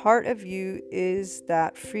 The heart of you is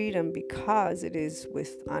that freedom, because it is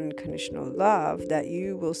with unconditional love that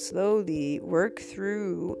you will slowly work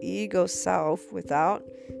through ego self without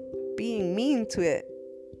being mean to it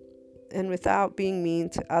and without being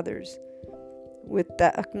mean to others. With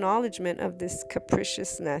that acknowledgement of this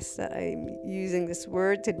capriciousness, that I'm using this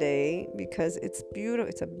word today because it's beautiful.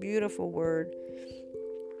 It's a beautiful word,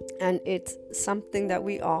 and it's something that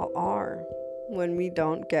we all are when we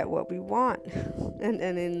don't get what we want, and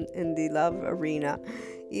in the love arena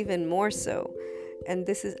even more so. And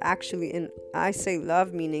this is actually, I say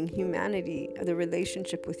love meaning humanity, the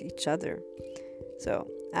relationship with each other. So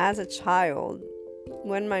as a child,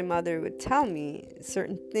 when my mother would tell me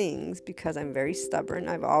certain things, because I'm very stubborn,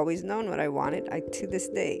 I've always known what I wanted. To this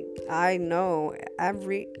day, I know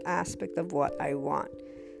every aspect of what I want.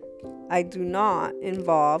 I do not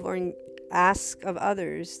involve or ask of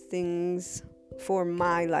others things for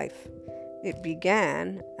my life. It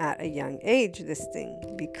began at a young age, this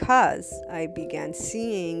thing, because I began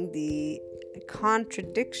seeing the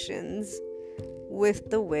contradictions with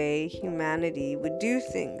the way humanity would do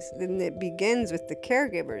things. And it begins with the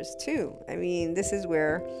caregivers too. I mean, this is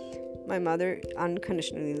where my mother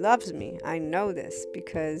unconditionally loves me. I know this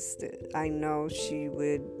because I know she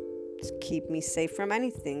would keep me safe from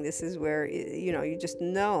anything. This is where, you just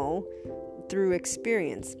know through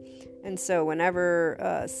experience. And so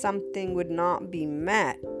whenever something would not be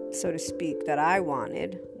met, so to speak, that I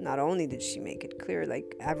wanted, not only did she make it clear,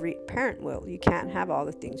 like every parent will, you can't have all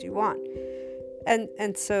the things you want.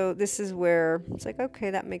 And so this is where it's like, okay,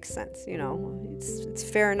 that makes sense. It's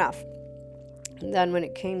fair enough. And then when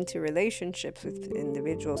it came to relationships with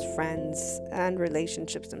individuals, friends, and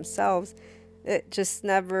relationships themselves, it just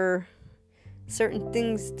never, certain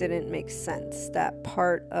things didn't make sense. That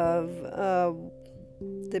part of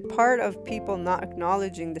the part of people not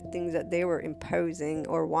acknowledging the things that they were imposing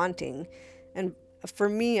or wanting. And for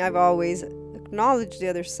me, I've always acknowledged the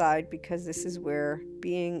other side, because this is where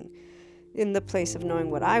being in the place of knowing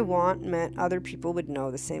what I want meant other people would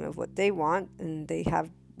know the same of what they want, and they have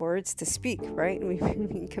words to speak, right? And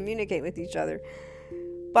we communicate with each other.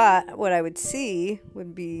 But what I would see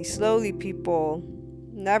would be slowly people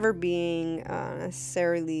never being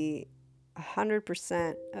necessarily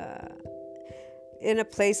 100% in a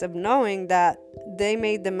place of knowing that they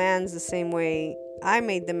made demands the same way I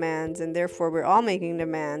made demands, and therefore we're all making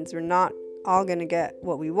demands. We're not all going to get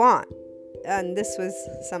what we want. And this was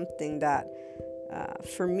something that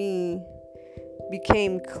for me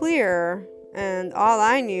became clear, and all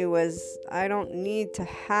I knew was I don't need to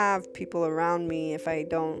have people around me if it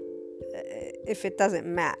doesn't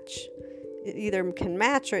match. It either can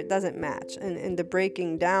match or it doesn't match. And the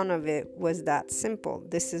breaking down of it was that simple.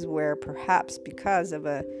 This is where perhaps because of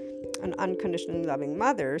an unconditionally loving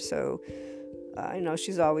mother, so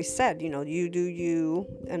she's always said, you do you.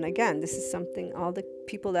 And again, this is something all the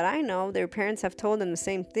people that I know, their parents have told them the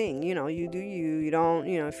same thing. You do you. You don't,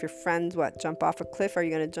 if your friends, jump off a cliff, are you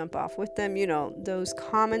going to jump off with them? Those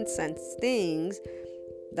common sense things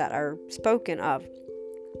that are spoken of.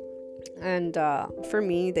 And for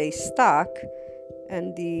me, they stuck.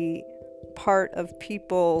 And the part of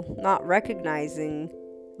people not recognizing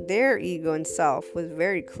their ego and self was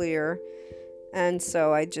very clear. And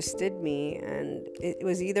so I just did me, and it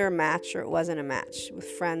was either a match or it wasn't a match. With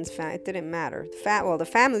friends, it didn't matter. The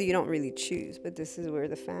family you don't really choose, but this is where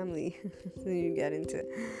the family you get into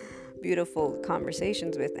beautiful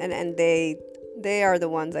conversations with. And they are the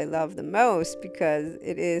ones I love the most, because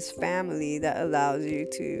it is family that allows you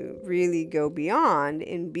to really go beyond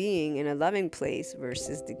in being in a loving place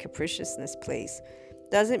versus the capriciousness place.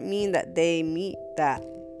 Doesn't mean that they meet that.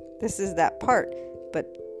 This is that part, but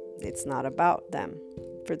it's not about them.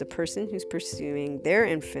 For the person who's pursuing their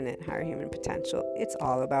infinite higher human potential, it's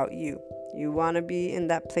all about you. You want to be in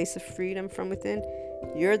that place of freedom from within.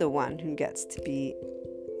 You're the one who gets to be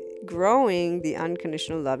growing the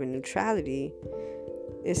unconditional love and neutrality.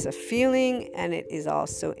 Is a feeling, and it is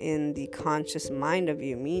also in the conscious mind of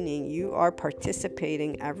you, meaning you are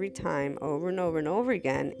participating every time over and over and over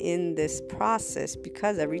again in this process,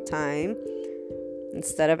 because every time,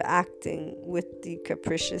 instead of acting with the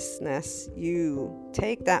capriciousness, you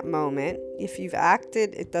take that moment. If you've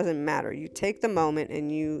acted, it doesn't matter. You take the moment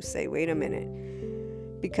and you say, wait a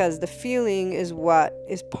minute, because the feeling is what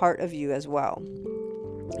is part of you as well.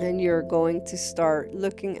 And you're going to start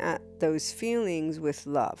looking at those feelings with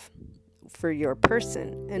love for your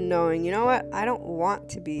person, and knowing, you know what, I don't want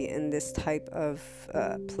to be in this type of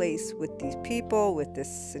place with these people, with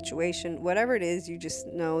this situation, whatever it is. You just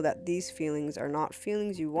know that these feelings are not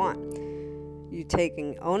feelings you want. You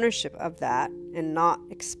taking ownership of that and not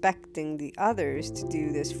expecting the others to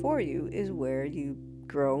do this for you is where you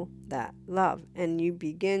grow that love, and you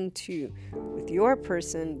begin to, with your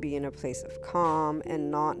person, be in a place of calm and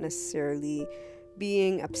not necessarily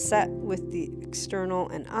being upset with the external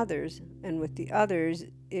and others. And with the others,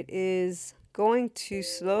 it is going to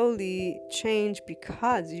slowly change,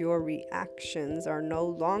 because your reactions are no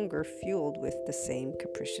longer fueled with the same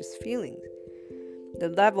capricious feelings. The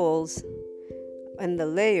levels and the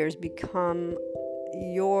layers become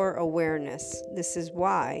your awareness. This is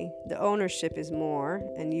why the ownership is more,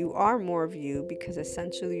 and you are more of you, because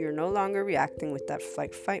essentially you're no longer reacting with that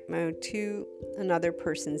fight mode to another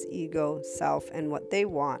person's ego, self, and what they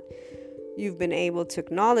want. You've been able to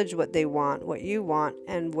acknowledge what they want, what you want,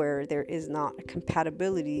 and where there is not a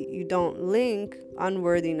compatibility, you don't link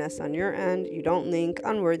unworthiness on your end, you don't link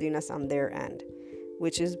unworthiness on their end,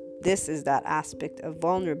 this is that aspect of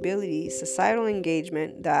vulnerability, societal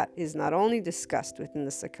engagement, that is not only discussed within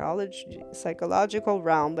the psychological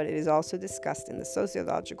realm, but it is also discussed in the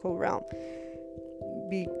sociological realm,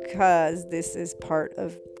 because this is part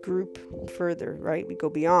of group further, right? We go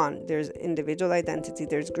beyond. There's individual identity,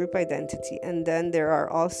 there's group identity, and then there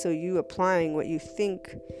are also you applying what you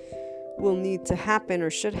think will need to happen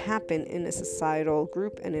or should happen in a societal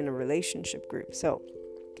group and in a relationship group. So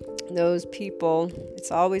those people, it's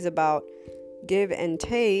always about give and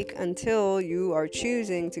take until you are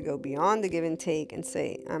choosing to go beyond the give and take and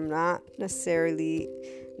say, I'm not necessarily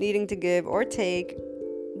needing to give or take,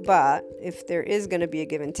 but if there is going to be a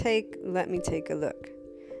give and take, let me take a look.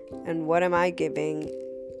 And what am I giving?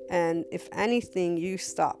 And if anything, you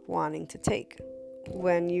stop wanting to take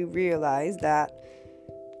when you realize that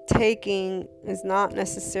taking is not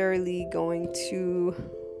necessarily going to,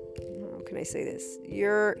 can I say this?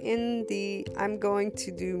 You're in the I'm going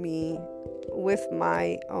to do me with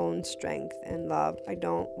my own strength and love. I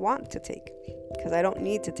don't want to take, because I don't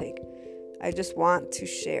need to take. I just want to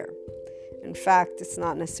share. In fact, it's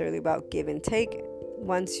not necessarily about give and take.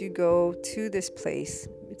 Once you go to this place,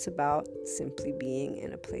 It's about simply being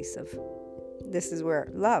in a place of, this is where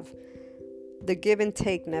love, the give and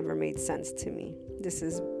take never made sense to me. This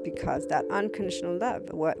is because that unconditional love,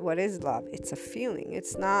 what is love? It's a feeling. It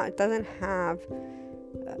doesn't have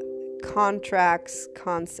contracts,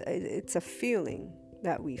 it's a feeling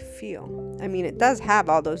that we feel. I mean, it does have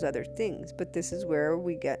all those other things, but this is where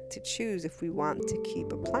we get to choose if we want to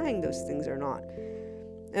keep applying those things or not.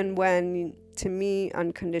 And when, to me,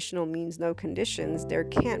 unconditional means no conditions, there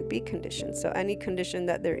can't be conditions. So any condition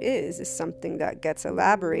that there is something that gets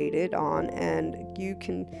elaborated on, and you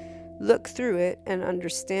can look through it and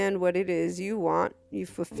understand what it is you want. You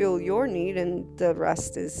fulfill your need, and the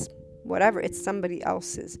rest is whatever. It's somebody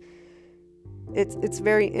else's. It's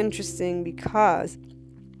very interesting because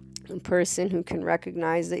a person who can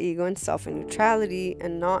recognize the ego and self in neutrality,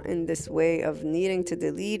 and not in this way of needing to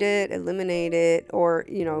delete it, eliminate it, or,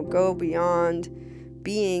 go beyond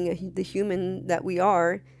being the human that we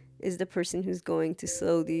are, is the person who's going to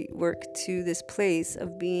slowly work to this place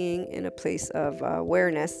of being in a place of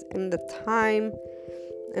awareness. And the time,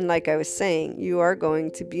 and like I was saying, you are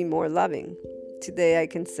going to be more loving. Today I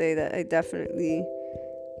can say that I definitely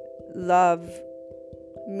love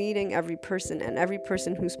meeting every person, and every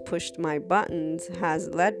person who's pushed my buttons has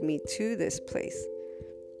led me to this place.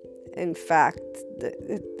 In fact,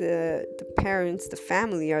 the parents, the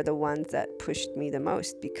family are the ones that pushed me the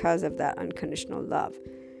most because of that unconditional love.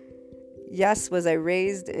 Yes, was I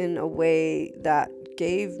raised in a way that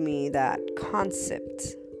gave me that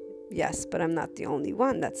concept? Yes, but I'm not the only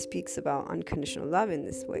one that speaks about unconditional love in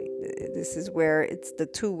this way. This is where it's the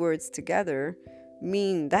two words together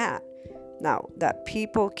mean that. Now, that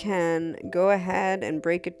people can go ahead and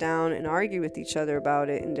break it down and argue with each other about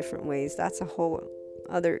it in different ways, that's a whole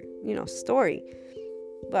other, story.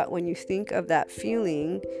 But when you think of that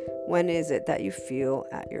feeling, when is it that you feel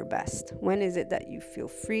at your best? When is it that you feel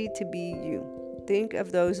free to be you? Think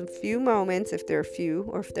of those few moments, if there are few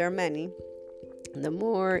or if there are many. The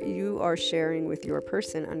more you are sharing with your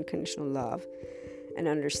person unconditional love and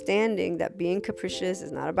understanding that being capricious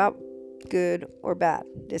is not about good or bad.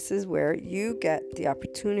 This is where you get the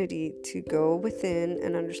opportunity to go within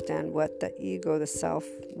and understand what the ego, the self,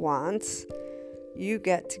 wants. You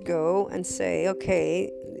get to go and say,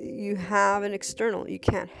 okay, you have an external. You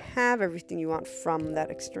can't have everything you want from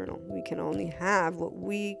that external. We can only have what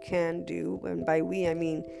we can do, and by we I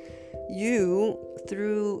mean you,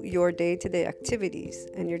 through your day-to-day activities.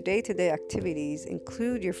 And your day-to-day activities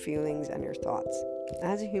include your feelings and your thoughts.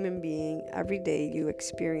 As a human being, every day you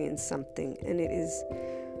experience something, and it is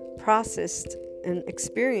processed and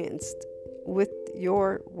experienced with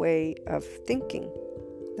your way of thinking,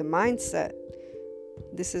 the mindset.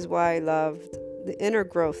 This is why I loved the inner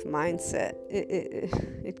growth mindset.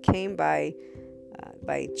 It came by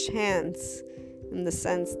chance, in the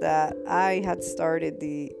sense that I had started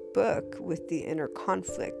the book with the inner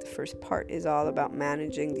conflict. The first part is all about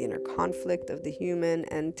managing the inner conflict of the human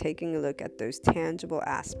and taking a look at those tangible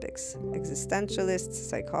aspects. Existentialists,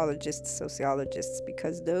 psychologists, sociologists,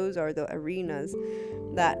 because those are the arenas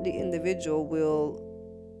that the individual will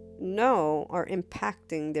know are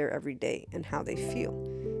impacting their everyday and how they feel.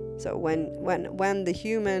 So when the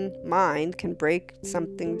human mind can break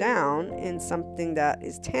something down in something that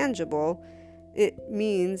is tangible, it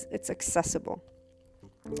means it's accessible.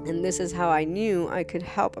 And this is how I knew I could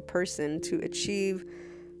help a person to achieve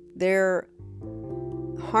their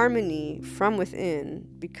harmony from within,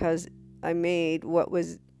 because I made what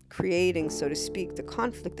was creating, so to speak, the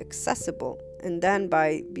conflict accessible. And then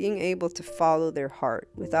by being able to follow their heart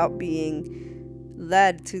without being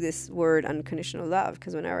led to this word unconditional love,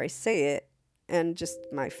 because whenever I say it, and just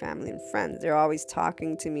my family and friends, they're always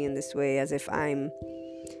talking to me in this way as if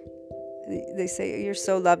they say, you're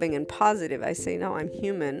so loving and positive. I say, no, I'm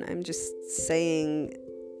human. I'm just saying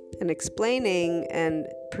and explaining and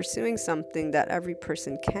pursuing something that every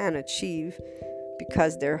person can achieve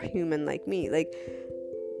because they're human like me. Like,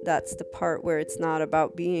 that's the part where it's not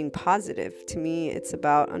about being positive. To me, it's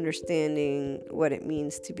about understanding what it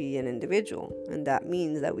means to be an individual. And that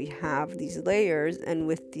means that we have these layers, and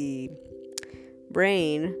with the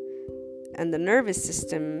brain and the nervous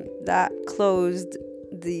system, that closed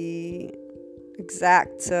the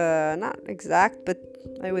not exact, but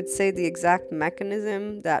I would say the exact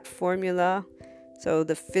mechanism, that formula. So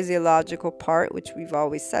the physiological part, which we've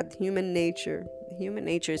always said, human nature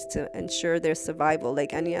is to ensure their survival.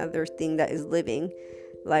 Like any other thing that is living,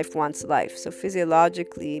 life wants life. So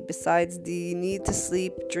physiologically, besides the need to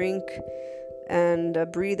sleep, drink, and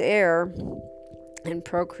breathe air, and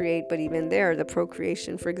procreate. But even there, the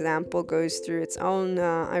procreation, for example, goes through its own.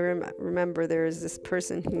 I remember there is this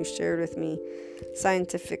person who shared with me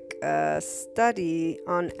scientific study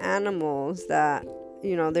on animals that,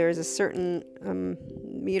 there is a certain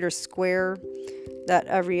meter square that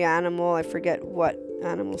every animal, I forget what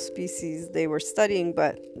animal species they were studying,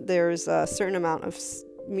 but there's a certain amount of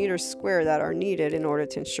meters square that are needed in order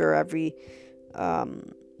to ensure every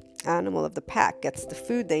animal of the pack gets the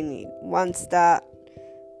food they need. Once that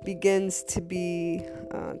begins to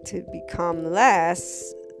become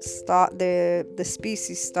less, the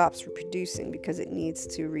species stops reproducing because it needs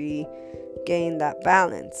to regain that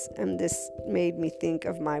balance. And this made me think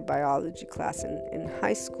of my biology class in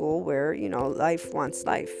high school, where life wants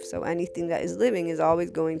life, so anything that is living is always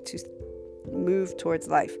going to move towards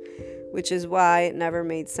life, which is why it never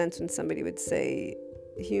made sense when somebody would say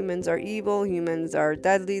humans are evil, humans are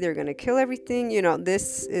deadly, they're going to kill everything.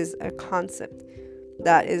 This is a concept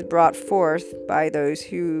that is brought forth by those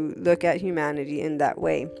who look at humanity in that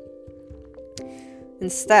way.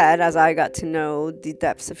 Instead, as I got to know the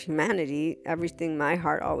depths of humanity, everything my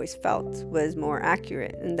heart always felt was more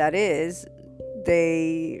accurate, and that is,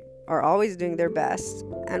 they are always doing their best,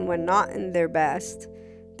 and when not in their best,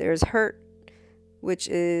 there's hurt, which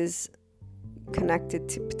is connected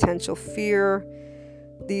to potential fear.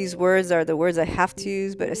 These words are the words I have to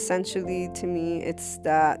use, but essentially to me, it's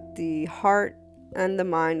that the heart and the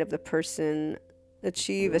mind of the person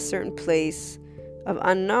achieve a certain place of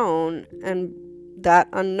unknown, and that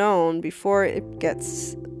unknown, before it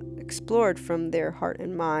gets explored from their heart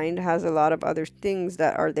and mind, has a lot of other things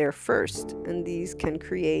that are there first, and these can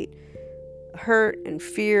create hurt and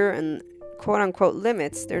fear and quote-unquote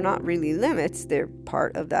limits. They're not really limits, they're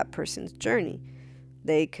part of that person's journey.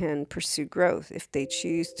 They can pursue growth if they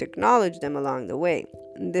choose to acknowledge them along the way.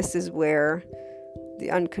 And this is where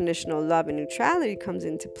the unconditional love and neutrality comes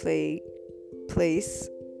into place,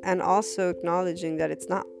 and also acknowledging that it's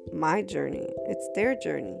not my journey, it's their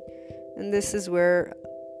journey. And this is where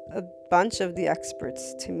a bunch of the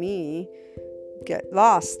experts, to me, get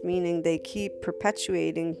lost, meaning they keep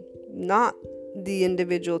perpetuating not the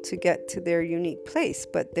individual to get to their unique place,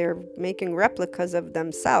 but they're making replicas of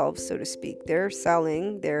themselves, so to speak. They're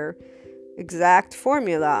selling their exact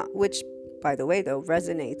formula, which, by the way, though,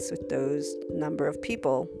 resonates with those number of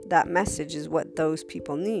people. That message is what those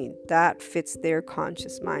people need. That fits their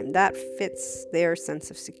conscious mind. That fits their sense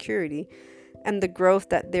of security and the growth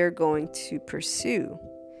that they're going to pursue.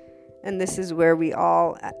 And this is where we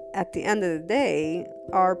all, at the end of the day,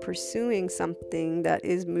 are pursuing something that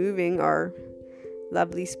is moving our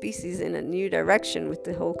lovely species in a new direction with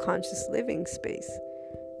the whole conscious living space.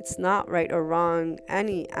 It's not right or wrong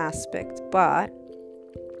any aspect, but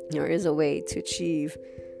there is a way to achieve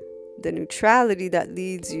the neutrality that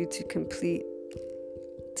leads you to complete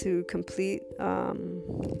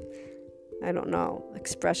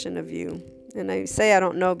expression of you. And I say I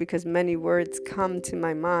don't know because many words come to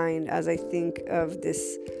my mind as I think of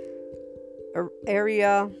this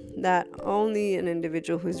area that only an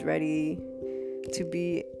individual who's ready to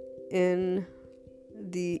be in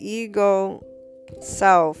the ego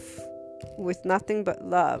self with nothing but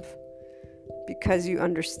love, because you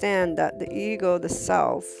understand that the ego, the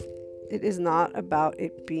self, it is not about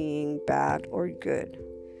it being bad or good.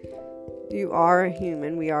 You are a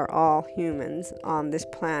human. We are all humans on this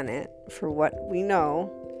planet for what we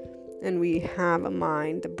know, and we have a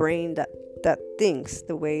mind, the brain that thinks.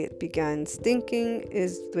 The way it begins thinking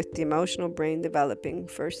is with the emotional brain developing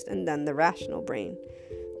first, and then the rational brain.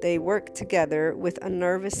 They work together with a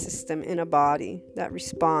nervous system in a body that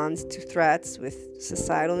responds to threats with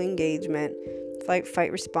societal engagement,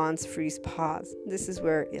 fight, response, freeze, pause. This is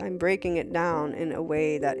where I'm breaking it down in a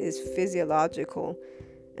way that is physiological.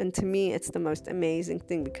 And to me, it's the most amazing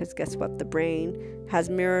thing, because guess what? The brain has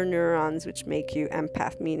mirror neurons, which make you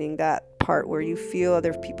empath, meaning that part where you feel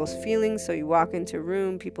other people's feelings. So you walk into a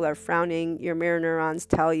room, people are frowning, your mirror neurons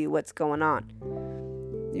tell you what's going on.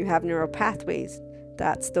 You have neural pathways.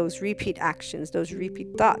 That's those repeat actions, those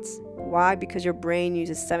repeat thoughts. Why? Because your brain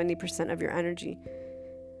uses 70% of your energy.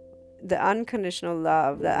 The unconditional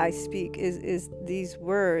love that I speak is these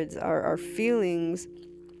words are feelings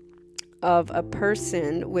of a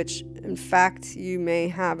person, which in fact you may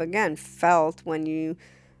have again felt when you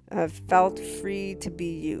have felt free to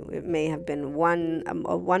be you. It may have been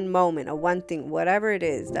one moment, a one thing, whatever it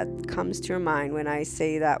is that comes to your mind when I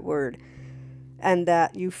say that word, and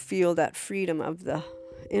that you feel that freedom of the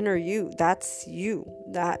inner you. That's you.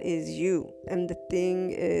 That is you. And the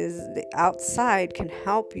thing is, the outside can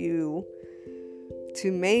help you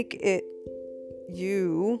to make it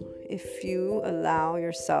you if you allow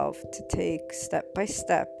yourself to take step by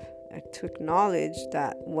step, to acknowledge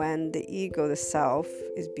that when the ego, the self,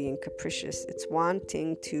 is being capricious, it's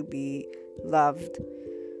wanting to be loved,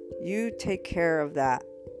 you take care of that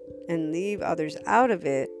and leave others out of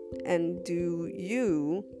it and do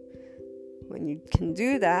you. When you can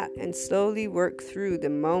do that and slowly work through the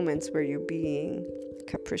moments where you're being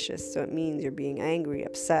capricious, so it means you're being angry,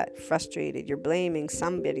 upset, frustrated, you're blaming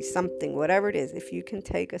somebody, something, whatever it is, if you can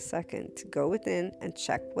take a second to go within and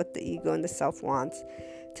check what the ego and the self wants,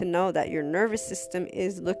 to know that your nervous system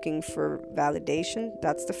is looking for validation.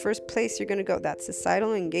 That's the first place you're going to go. That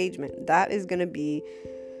societal engagement, that is going to be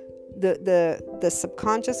the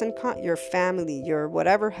subconscious and your family, your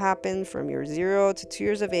whatever happened from your 0 to 2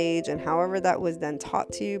 years of age, and however that was then taught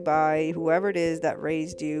to you by whoever it is that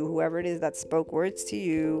raised you, whoever it is that spoke words to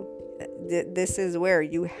you. This is where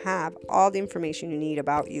you have all the information you need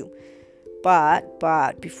about you. But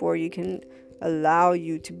before you can allow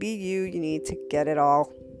you to be you, you need to get it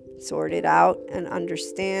all sorted out and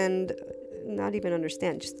just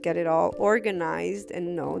get it all organized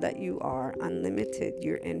and know that you are unlimited.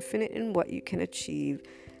 You're infinite in what you can achieve.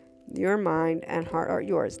 Your mind and heart are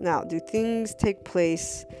yours. Now, do things take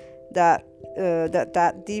place that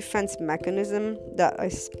defense mechanism that I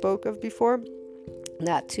spoke of before?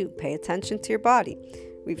 That too, pay attention to your body.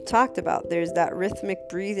 We've talked about there's that rhythmic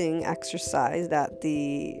breathing exercise that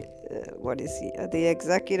the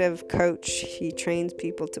executive coach, he trains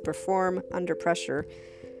people to perform under pressure,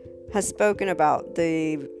 has spoken about.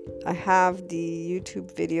 I have the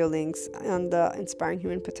YouTube video links on the Inspiring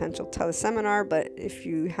Human Potential teleseminar, but if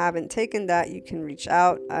you haven't taken that, you can reach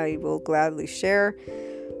out. I will gladly share.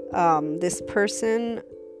 This person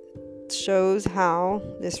shows how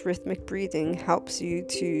this rhythmic breathing helps you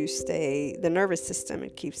to stay the nervous system.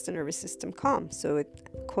 It keeps the nervous system calm. So it,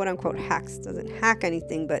 quote unquote, doesn't hack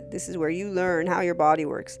anything, but this is where you learn how your body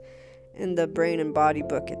works. In the Brain and Body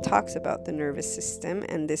book, it talks about the nervous system,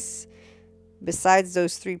 and this, besides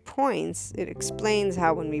those 3 points, it explains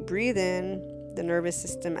how when we breathe in, the nervous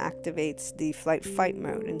system activates the flight-fight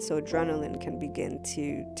mode, and so adrenaline can begin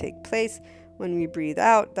to take place. When we breathe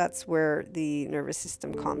out, that's where the nervous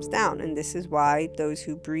system calms down, and this is why those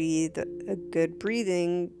who breathe a good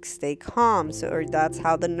breathing stay calm. Or that's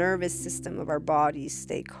how the nervous system of our bodies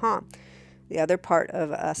stay calm. The other part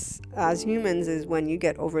of us as humans is when you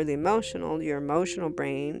get overly emotional, your emotional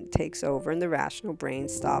brain takes over and the rational brain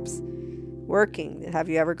stops working. Have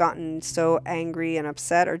you ever gotten so angry and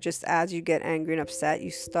upset, or just as you get angry and upset,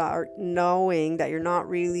 you start knowing that you're not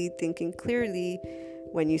really thinking clearly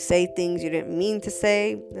when you say things you didn't mean to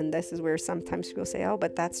say? And this is where sometimes people say, oh,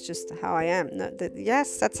 but that's just how I am. No,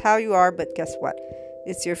 yes, that's how you are, but guess what?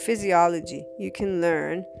 It's your physiology. You can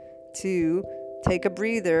learn to take a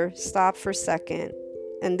breather, stop for a second,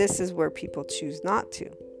 and this is where people choose not to.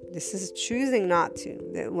 This is choosing not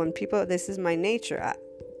to. When people, this is my nature.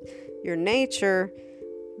 Your nature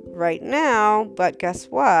right now, but guess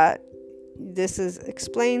what? This is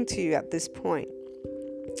explained to you at this point.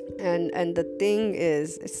 And the thing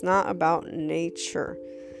is, it's not about nature.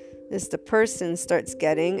 It's the person starts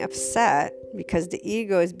getting upset because the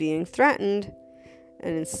ego is being threatened.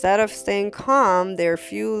 And instead of staying calm, they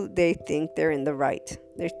think they're in the right.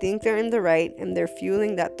 They think they're in the right, and they're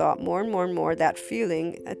fueling that thought more and more and more, that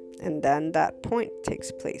feeling, and then that point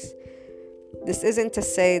takes place. This isn't to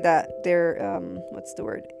say that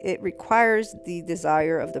it requires the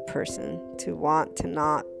desire of the person to want to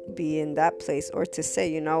not be in that place, or to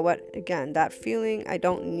say, you know what, again, that feeling, I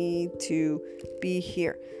don't need to be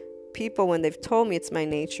here. People, when they've told me it's my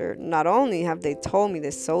nature, not only have they told me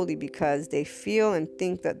this solely because they feel and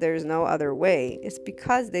think that there's no other way, it's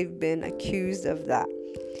because they've been accused of that.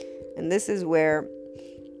 And this is where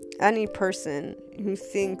any person who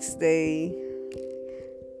thinks they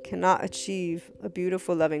cannot achieve a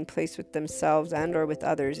beautiful, loving place with themselves and or with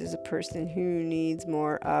others is a person who needs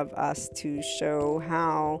more of us to show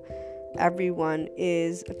how everyone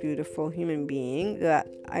is a beautiful human being. That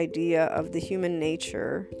idea of the human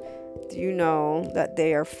nature, do you know that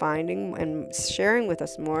they are finding and sharing with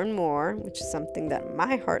us more and more, which is something that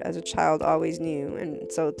my heart as a child always knew.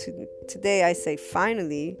 And so today I say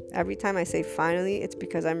finally. Every time I say finally, it's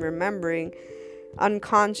because I'm remembering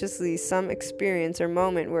unconsciously some experience or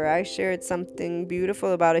moment where I shared something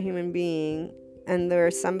beautiful about a human being,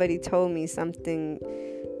 and somebody told me something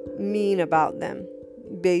mean about them,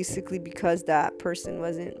 basically because that person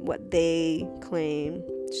wasn't what they claim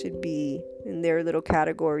should be in their little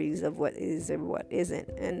categories of what is and what isn't.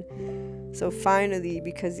 And so finally,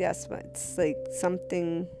 because yes, it's like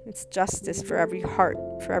something, it's justice for every heart,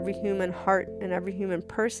 for every human heart and every human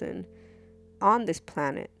person on this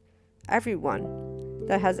planet. everyone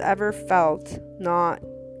that has ever felt not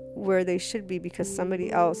where they should be because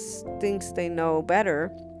somebody else thinks they know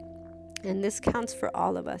better. And this counts for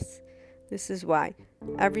all of us. This is why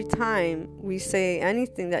every time we say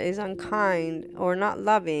anything that is unkind or not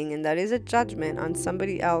loving, and that is a judgment on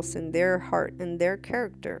somebody else and their heart and their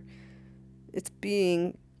character, it's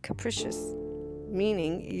being capricious.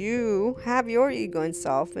 Meaning you have your ego and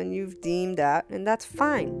self and you've deemed that, and that's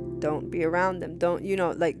fine. Don't be around them. Don't,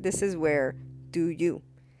 this is where do you,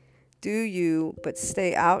 but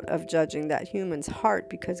stay out of judging that human's heart,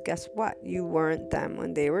 because guess what? You weren't them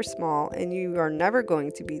when they were small, and you are never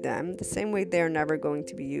going to be them the same way they're never going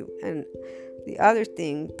to be you. And the other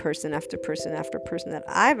thing, person after person after person that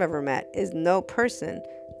I've ever met, is no person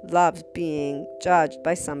loves being judged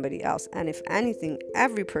by somebody else. And if anything,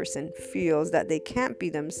 every person feels that they can't be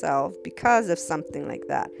themselves because of something like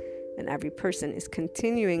that. And every person is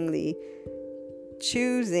continually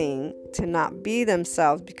choosing to not be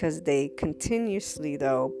themselves because they continuously,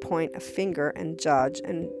 though, point a finger and judge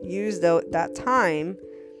and use that time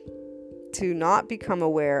to not become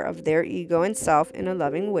aware of their ego and self in a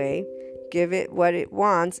loving way, give it what it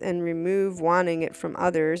wants and remove wanting it from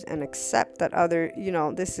others, and accept that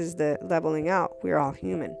this is the leveling out. We're all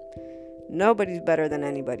human. Nobody's better than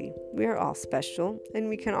anybody. We are all special, and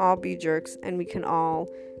we can all be jerks, and we can all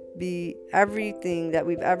be everything that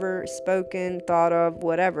we've ever spoken, thought of,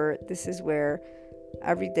 whatever. This is where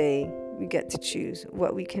every day we get to choose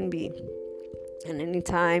what we can be. And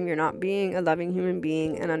anytime you're not being a loving human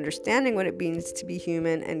being and understanding what it means to be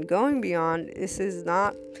human and going beyond, this is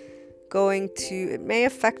not going to, it may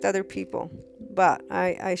affect other people, but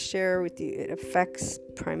I share with you, it affects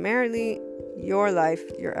primarily your life,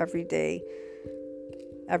 your everyday,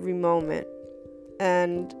 every moment.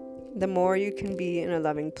 And the more you can be in a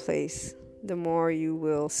loving place, the more you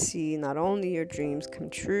will see not only your dreams come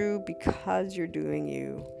true because you're doing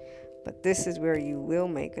you, but this is where you will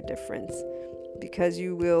make a difference, because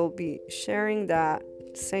you will be sharing that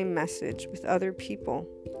same message with other people,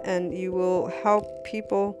 and you will help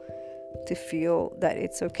people to feel that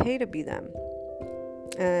it's okay to be them.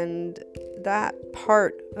 And that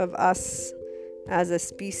part of us as a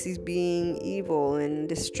species being evil and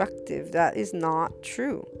destructive, that is not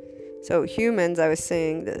true. So humans, I was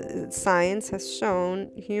saying that science has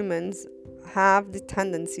shown humans have the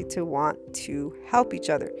tendency to want to help each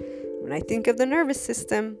other. When I think of the nervous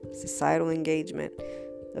system, societal engagement,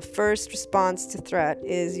 the first response to threat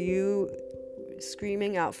is you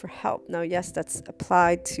screaming out for help. Now, yes, that's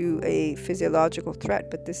applied to a physiological threat,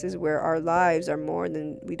 but this is where our lives are more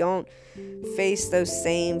than, we don't face those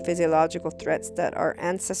same physiological threats that our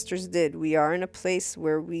ancestors did. We are in a place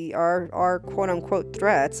where our quote-unquote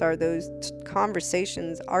threats are those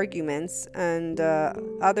conversations, arguments, and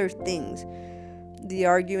other things. The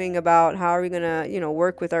arguing about how are we going to,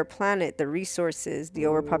 work with our planet, the resources, the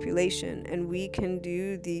overpopulation. And we can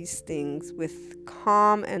do these things with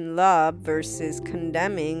calm and love versus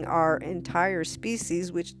condemning our entire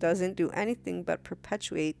species, which doesn't do anything but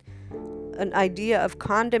perpetuate an idea of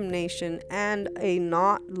condemnation and a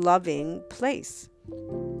not loving place.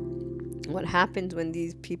 What happens when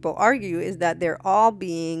these people argue is that they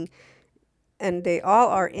all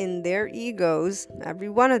are in their egos, every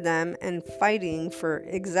one of them, and fighting for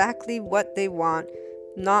exactly what they want,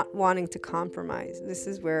 not wanting to compromise. This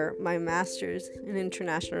is where my master's in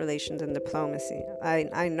international relations and diplomacy,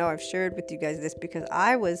 I know I've shared with you guys this because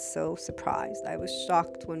I was so surprised. I was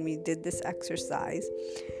shocked when we did this exercise.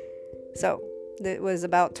 So it was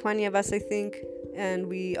about 20 of us, I think, and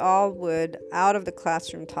we all would, out of the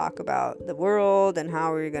classroom, talk about the world and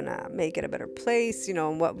how we were going to make it a better place,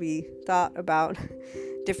 and what we thought about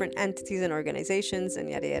different entities and organizations and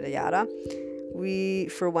yada, yada, yada. We,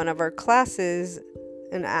 for one of our classes,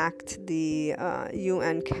 enact the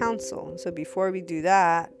UN Council. So before we do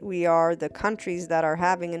that, we are the countries that are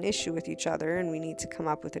having an issue with each other, and we need to come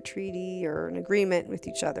up with a treaty or an agreement with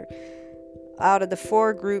each other. Out of the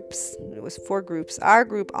 4 groups, it was 4 groups, our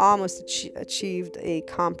group almost achieved a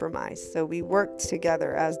compromise. So we worked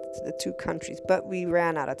together as the 2 countries, but we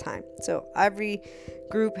ran out of time. So every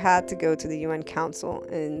group had to go to the UN Council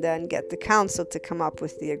and then get the council to come up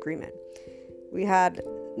with the agreement. We had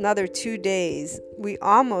another 2 days. We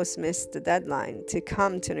almost missed the deadline to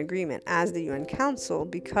come to an agreement as the UN Council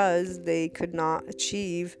because they could not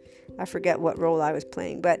achieve, I forget what role I was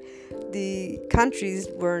playing, but the countries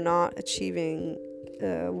were not achieving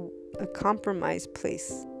a compromise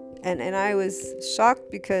place. And I was shocked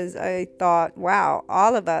because I thought, wow,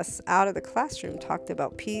 all of us out of the classroom talked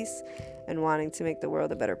about peace and wanting to make the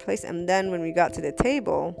world a better place. And then when we got to the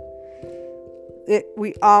table,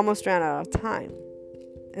 we almost ran out of time.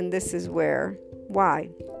 And this is where, why?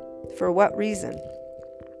 For what reason?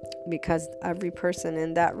 Because every person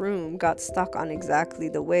in that room got stuck on exactly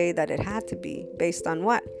the way that it had to be. Based on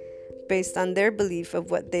what? Based on their belief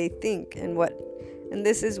of what they think and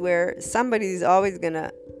this is where somebody's always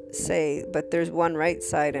gonna say, but there's one right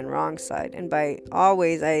side and wrong side. And by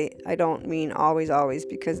always, I don't mean always,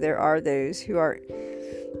 because there are those who are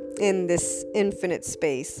in this infinite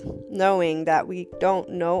space, knowing that we don't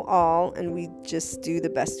know all and we just do the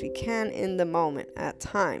best we can in the moment at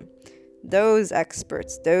time. Those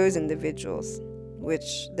experts, those individuals,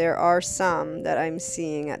 which there are some that I'm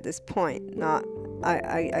seeing at this point,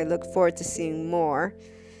 I look forward to seeing more.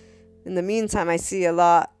 In the meantime, I see a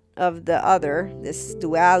lot of this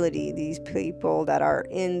duality, these people that are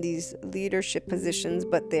in these leadership positions,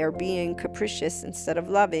 but they are being capricious instead of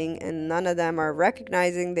loving, and none of them are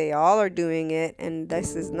recognizing they all are doing it, and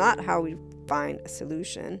this is not how we find a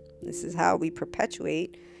solution. This is how we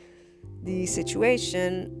perpetuate the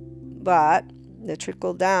situation, but the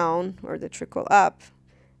trickle down or the trickle up,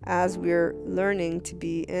 as we're learning to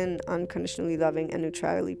be in unconditionally loving and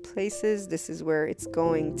neutrality places, this is where it's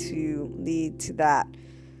going to lead to that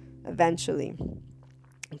eventually.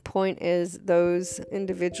 The point is, those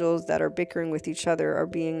individuals that are bickering with each other are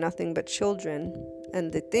being nothing but children.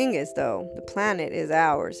 And the thing is, though, the planet is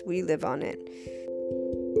ours. We live on it.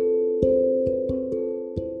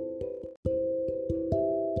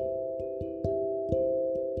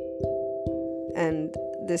 And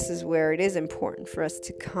this is where it is important for us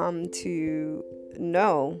to come to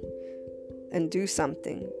know and do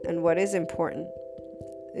something. And what is important?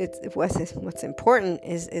 What's important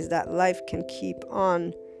is that life can keep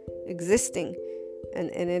on existing. And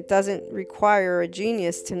it doesn't require a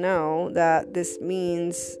genius to know that this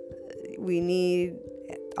means we need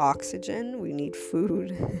oxygen, we need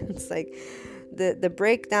food. It's like the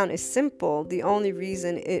breakdown is simple. The only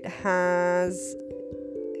reason it has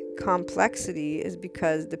complexity is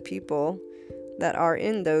because the people that are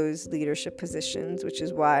in those leadership positions, which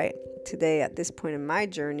is why today at this point in my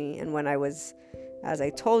journey, and when I was, as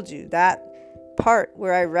I told you, that part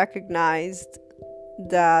where I recognized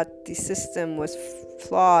that the system was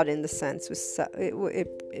flawed in the sense,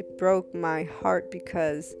 it broke my heart,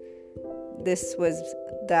 because this was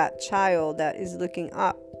that child that is looking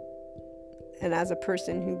up, and as a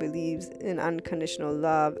person who believes in unconditional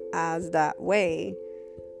love as that way,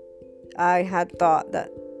 I had thought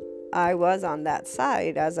that I was on that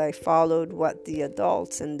side as I followed what the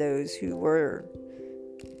adults and those who were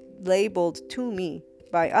labeled to me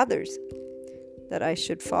by others that I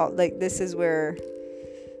should follow. Like, this is where,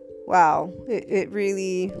 wow, it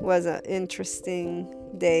really was an interesting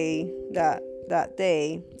day, that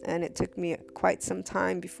day, and it took me quite some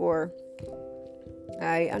time before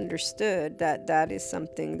I understood that that is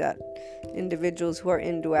something that individuals who are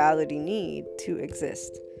in duality need to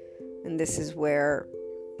exist. And this is where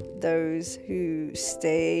those who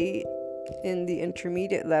stay in the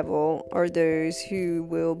intermediate level are those who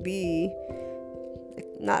will be,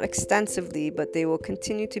 not extensively, but they will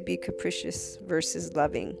continue to be capricious versus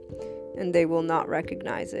loving, and they will not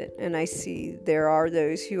recognize it. And I see there are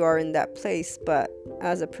those who are in that place, but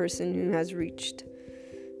as a person who has reached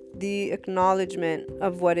the acknowledgement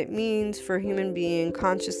of what it means for a human being,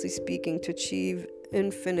 consciously speaking, to achieve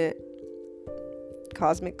infinite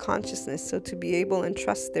cosmic consciousness, so to be able and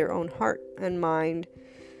trust their own heart and mind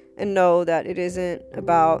and know that it isn't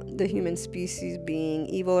about the human species being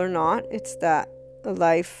evil or not. It's that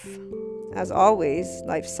life, as always,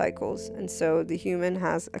 life cycles, and so the human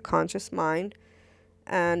has a conscious mind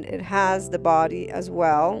and it has the body as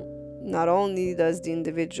well. Not only does the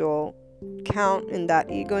individual count in that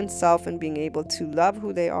ego and self and being able to love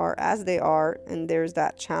who they are as they are, and there's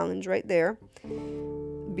that challenge right there.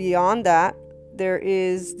 Beyond that, there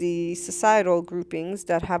is the societal groupings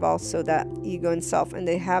that have also that ego and self, and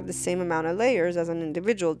they have the same amount of layers as an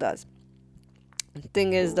individual does. The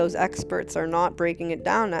thing is, those experts are not breaking it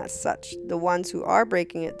down as such. The ones who are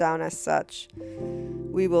breaking it down as such,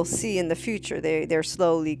 we will see in the future. They're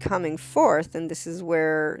slowly coming forth, and this is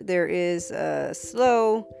where there is a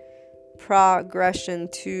slow progression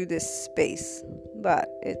to this space. But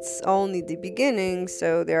it's only the beginning,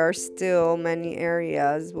 so there are still many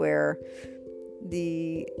areas where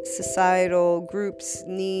the societal groups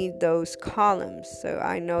need those columns. So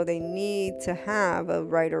I know they need to have a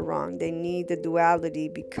right or wrong. They need the duality,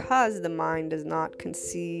 because the mind does not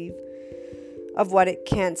conceive of what it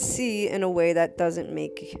can't see in a way that doesn't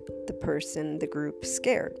make the person, the group,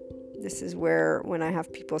 scared. This is where, when I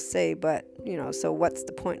have people say, but, so what's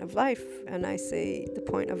the point of life? And I say, the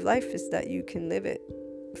point of life is that you can live it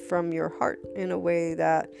from your heart in a way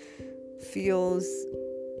that feels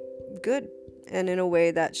good and in a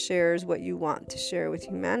way that shares what you want to share with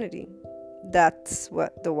humanity. That's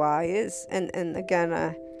what the why is. And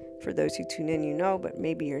again, for those who tune in, but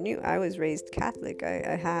maybe you're new. I was raised Catholic.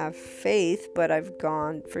 I have faith, but I've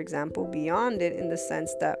gone, for example, beyond it in the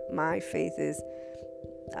sense that my faith is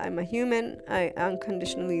I'm a human. I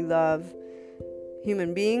unconditionally love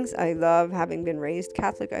human beings. I love having been raised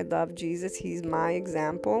Catholic. I love Jesus. He's my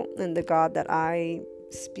example. And the God that I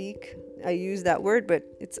speak, I use that word, but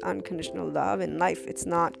it's unconditional love in life. It's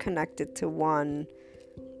not connected to one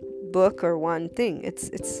book or one thing.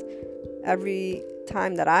 It's every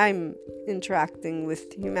time that I'm interacting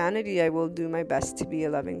with humanity, I will do my best to be a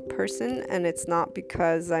loving person. And it's not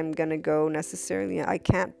because I'm going to go necessarily, I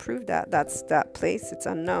can't prove that. That's that place. It's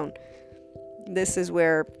unknown. This is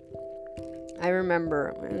where I remember,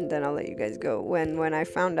 and then I'll let you guys go, when I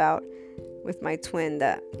found out with my twin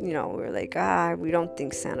that, we were like, we don't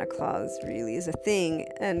think Santa Claus really is a thing.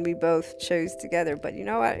 And we both chose together. But you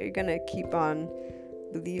know what? You're going to keep on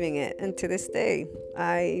believing it. And to this day,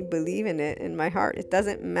 I believe in it in my heart. It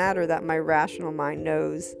doesn't matter that my rational mind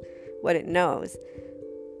knows what it knows.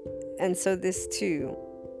 And so this too,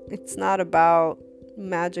 it's not about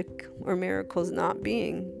magic or miracles not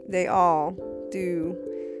being. They all do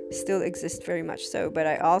still exist, very much so. But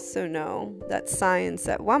I also know that science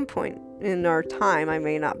at one point in our time, I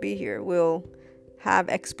may not be here, will have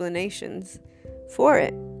explanations for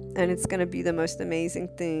it. And it's going to be the most amazing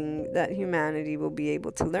thing that humanity will be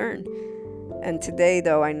able to learn. And today,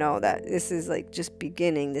 though, I know that this is like just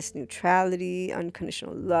beginning, this neutrality,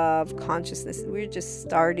 unconditional love, consciousness. We're just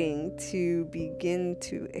starting to begin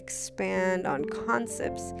to expand on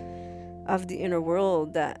concepts of the inner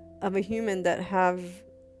world, that of a human that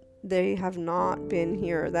they have not been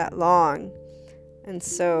here that long. And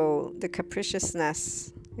so the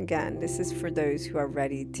capriciousness, again, this is for those who are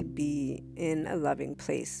ready to be in a loving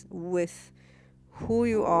place with who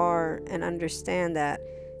you are and understand that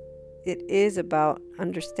it is about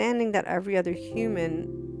understanding that every other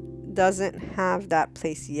human doesn't have that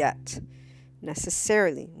place yet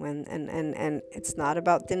necessarily. And it's not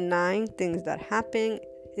about denying things that happen.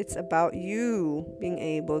 It's about you being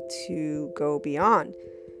able to go beyond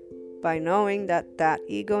by knowing that that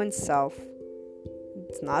ego and self,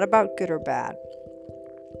 it's not about good or bad.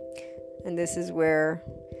 And this is where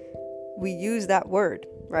we use that word,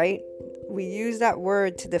 right? We use that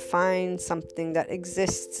word to define something that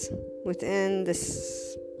exists within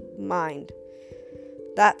this mind.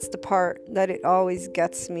 That's the part that it always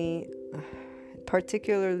gets me,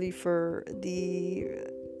 particularly for the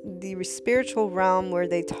spiritual realm where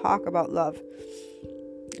they talk about love.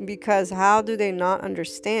 Because how do they not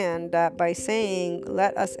understand that by saying,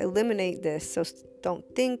 let us eliminate this, so don't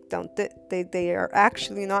think, they are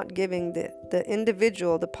actually not giving the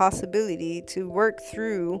individual the possibility to work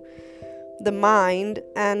through the mind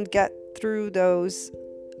and get through those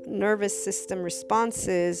nervous system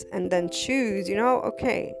responses and then choose,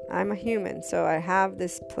 okay, I'm a human, so I have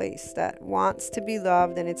this place that wants to be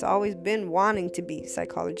loved, and it's always been wanting to be.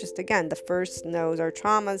 Psychologist, again, the first knows our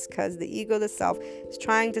traumas because the ego, the self, is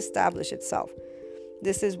trying to establish itself.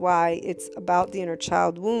 This is why it's about the inner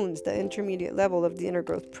child wounds, the intermediate level of the inner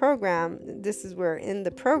growth program. This is where in the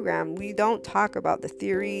program, we don't talk about the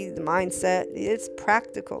theory, the mindset. It's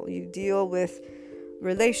practical. You deal with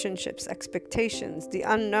relationships, expectations, the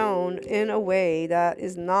unknown in a way that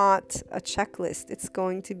is not a checklist. It's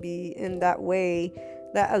going to be in that way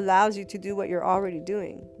that allows you to do what you're already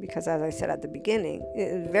doing. Because as I said at the beginning, it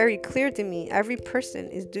is very clear to me, every person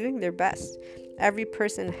is doing their best. Every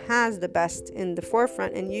person has the best in the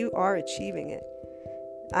forefront, and you are achieving it.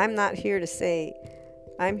 I'm not here to say,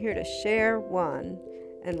 I'm here to share one.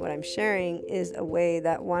 And what I'm sharing is a way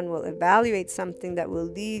that one will evaluate something that will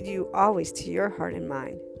lead you always to your heart and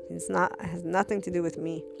mind. It has nothing to do with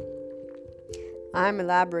me. I'm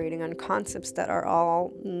elaborating on concepts that are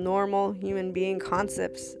all normal human being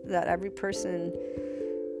concepts that every person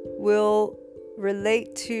will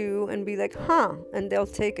relate to and be like, and they'll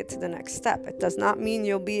take it to the next step. It does not mean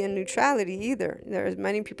you'll be in neutrality either. There's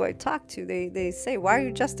many people I talk to, they say, why are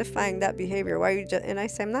you justifying that behavior? And I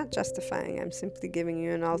say, I'm not justifying. I'm simply giving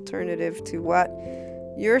you an alternative to what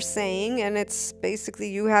you're saying. And it's basically,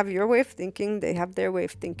 you have your way of thinking, they have their way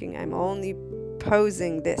of thinking. I'm only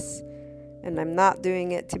posing this, and I'm not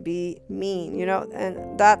doing it to be mean,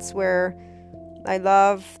 and that's where I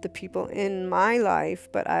love the people in my life,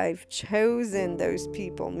 but I've chosen those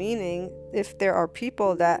people, meaning if there are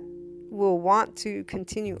people that will want to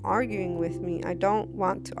continue arguing with me, I don't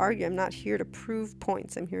want to argue. I'm not here to prove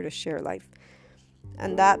points. I'm here to share life.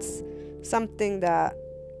 And that's something that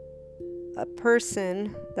a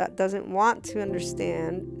person that doesn't want to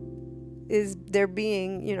understand is they're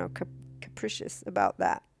being, capricious about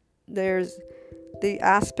that. There's the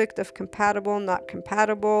aspect of compatible, not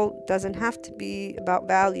compatible, doesn't have to be about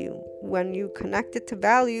value. When you connect it to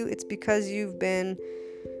value, it's because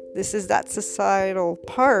this is that societal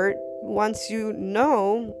part. Once you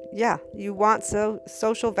know, you want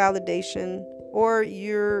social validation, or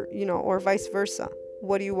or vice versa.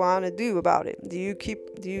 What do you want to do about it?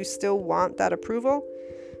 Do you still want that approval?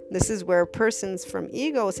 This is where persons from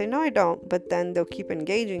ego will say, no, I don't, but then they'll keep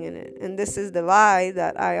engaging in it. And this is the lie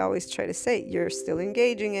that I always try to say. You're still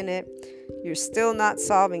engaging in it. You're still not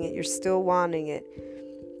solving it. You're still wanting it.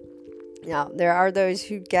 Now, there are those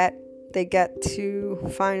who get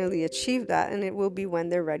to finally achieve that, and it will be when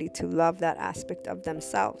they're ready to love that aspect of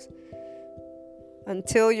themselves.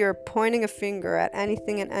 Until you're pointing a finger at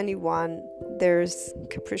anything and anyone, there's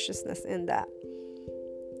capriciousness in that.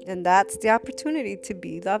 And that's the opportunity to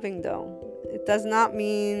be loving, though. It does not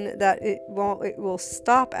mean that it will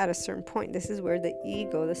stop at a certain point. This is where the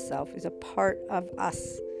ego, the self, is a part of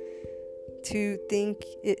us. To think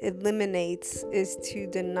it eliminates is to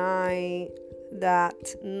deny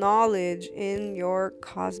that knowledge in your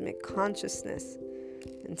cosmic consciousness.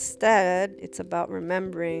 Instead, it's about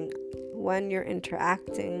remembering when you're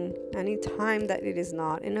interacting, any time that it is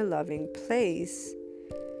not in a loving place,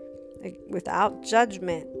 without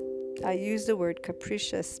judgment. I use the word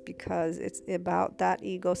capricious because it's about that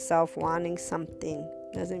ego self wanting something.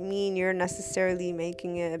 Doesn't mean you're necessarily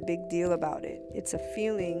making it a big deal about it. It's a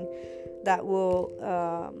feeling that will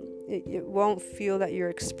it won't feel that you're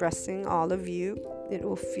expressing all of you. It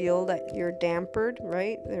will feel that you're dampered,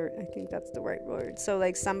 right? I think that's the right word. So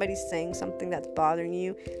like somebody's saying something that's bothering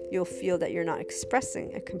you, you'll feel that you're not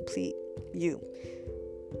expressing a complete you.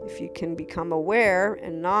 If you can become aware,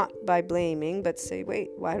 and not by blaming, but say,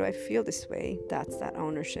 wait, why do I feel this way? That's that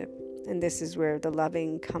ownership. And this is where the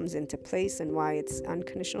loving comes into place, and why it's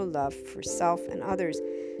unconditional love for self and others.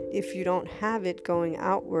 If you don't have it going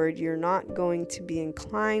outward, you're not going to be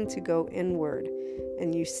inclined to go inward,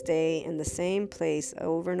 and you stay in the same place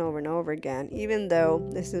over and over and over again, even though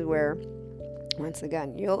this is where, once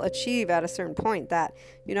again, you'll achieve at a certain point that,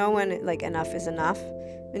 when enough is enough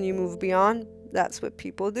and you move beyond. That's what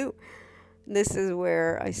people do. This is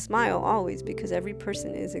where I smile always, because every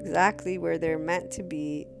person is exactly where they're meant to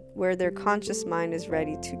be, where their conscious mind is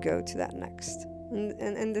ready to go to that next.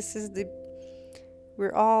 And this is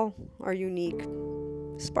we're all our unique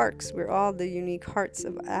sparks. We're all the unique hearts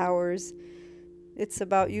of ours. It's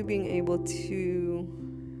about you being able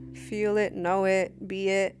to feel it, know it, be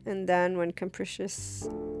it, and then when capricious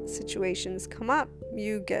situations come up,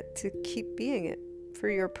 you get to keep being it for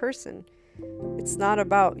your person. It's not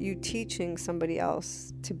about you teaching somebody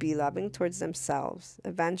else to be loving towards themselves.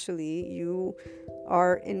 Eventually, you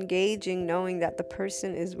are engaging, knowing that the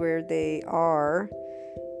person is where they are,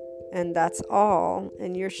 and that's all,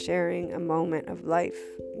 and you're sharing a moment of life.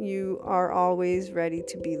 You are always ready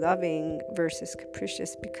to be loving versus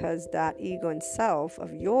capricious, because that ego and self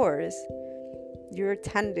of yours, you're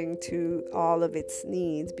tending to all of its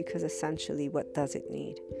needs, because essentially, what does it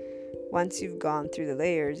need? Once you've gone through the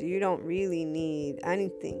layers, you don't really need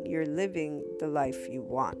anything. You're living the life you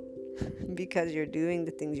want because you're doing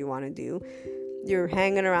the things you want to do. You're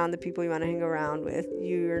hanging around the people you want to hang around with.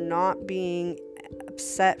 You're not being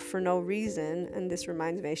upset for no reason. And this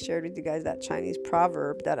reminds me, I shared with you guys that Chinese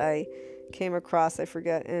proverb that I came across. I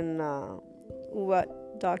forget in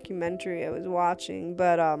what documentary I was watching,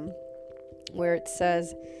 but where it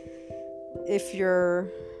says, if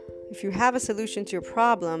you have a solution to your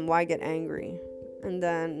problem, why get angry? And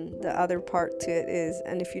then the other part to it is,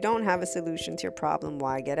 and if you don't have a solution to your problem,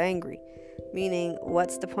 why get angry? Meaning,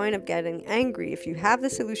 what's the point of getting angry? If you have the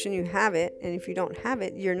solution, you have it. And if you don't have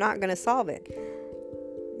it, you're not going to solve it.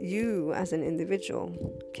 You, as an individual,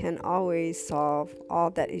 can always solve all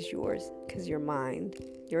that is yours, because your mind,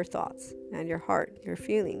 your thoughts, and your heart, your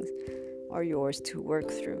feelings are yours to work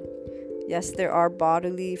through. Yes, there are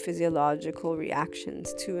bodily, physiological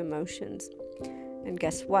reactions to emotions. And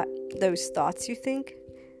guess what? Those thoughts you think,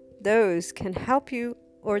 those can help you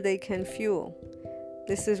or they can fuel.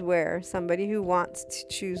 This is where somebody who wants to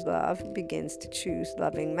choose love begins to choose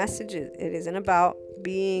loving messages. It isn't about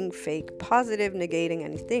being fake positive, negating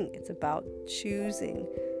anything. It's about choosing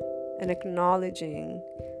and acknowledging,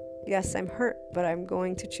 yes, I'm hurt, but I'm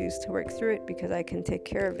going to choose to work through it because I can take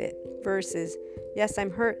care of it. Versus, yes, I'm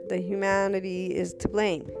hurt, the humanity is to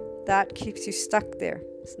blame. That keeps you stuck there.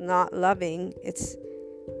 It's not loving, it's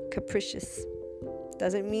capricious.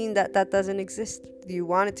 Doesn't mean that doesn't exist. Do you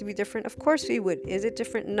want it to be different? Of course we would. Is it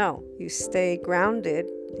different? No. You stay grounded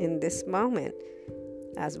in this moment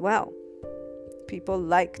as well. People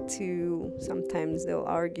like to, sometimes they'll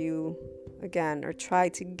argue again or try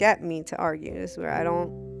to get me to argue. This is where I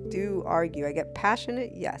don't do argue. I get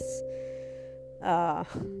passionate, yes.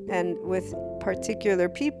 And with particular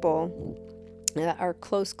people that are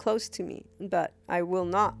close to me, but I will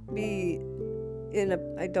not be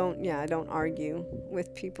I don't argue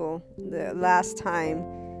with people. The last time,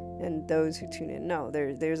 and those who tune in know,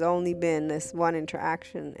 there's only been this one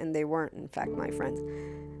interaction, and they weren't, in fact, my friends.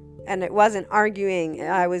 And it wasn't arguing.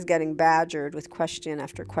 I was getting badgered with question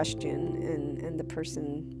after question, and the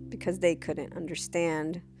person, because they couldn't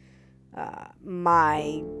understand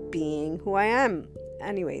my being who I am.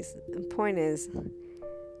 Anyways, the point is,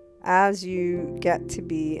 as you get to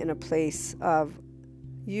be in a place of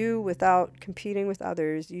you without competing with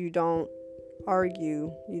others, you don't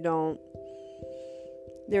argue,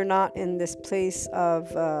 you're not in this place of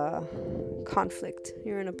conflict.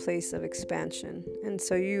 You're in a place of expansion. And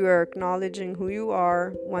so you are acknowledging who you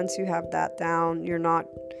are. Once you have that down, you're not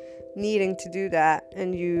needing to do that,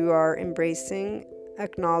 and you are embracing,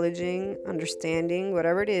 acknowledging, understanding,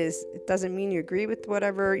 whatever it is. It doesn't mean you agree with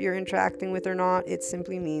whatever you're interacting with or not. It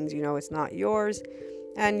simply means you know it's not yours,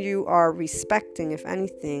 and you are respecting, if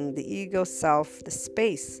anything, the ego self, the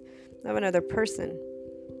space of another person,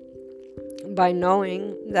 by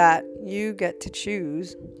knowing that you get to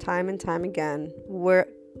choose time and time again where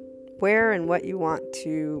and what you want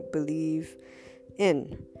to believe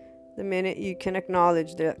in. The minute you can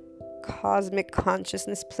acknowledge the cosmic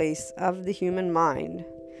consciousness place of the human mind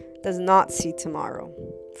does not see tomorrow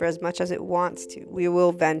for as much as it wants to. We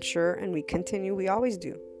will venture, and we continue, we always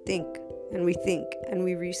do, think and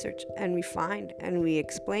we research and we find and we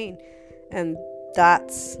explain. And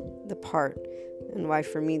that's the part, and why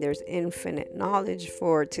for me there's infinite knowledge.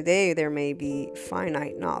 For today there may be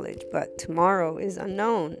finite knowledge, but tomorrow is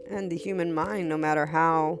unknown. And the human mind, no matter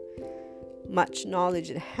how much knowledge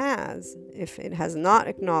it has, if it has not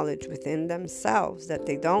acknowledged within themselves that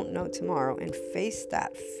they don't know tomorrow, and face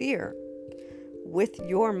that fear with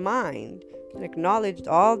your mind, and acknowledged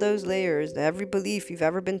all those layers, every belief you've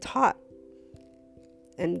ever been taught,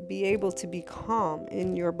 and be able to be calm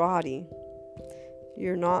in your body,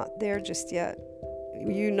 you're not there just yet.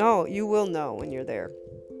 You will know when you're there.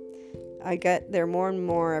 I get there more and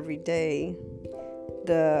more every day.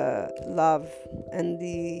 The love and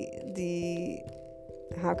the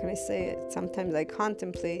how can I say it? Sometimes I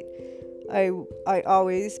contemplate. I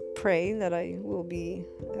always pray that I will be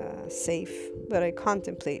safe, but I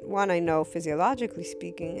contemplate. One, I know physiologically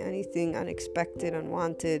speaking, anything unexpected,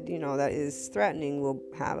 unwanted, that is threatening will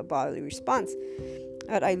have a bodily response.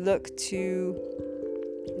 But I look to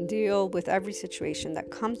deal with every situation that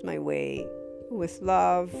comes my way with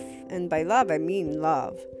love, and by love I mean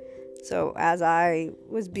love. So as I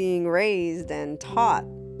was being raised and taught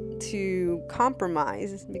to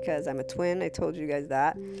compromise, because I'm a twin, I told you guys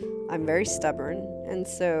that, I'm very stubborn, and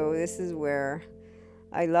so this is where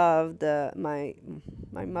I love my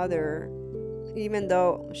mother, even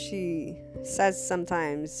though she says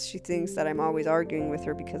sometimes she thinks that I'm always arguing with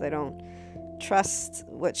her because I don't trust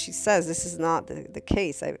what she says. This is not the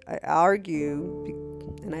case. I argue,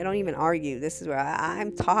 and I don't even argue. This is where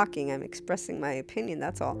I'm talking, I'm expressing my opinion,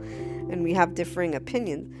 that's all. And we have differing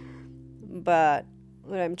opinions. But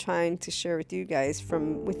what I'm trying to share with you guys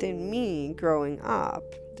from within me growing up,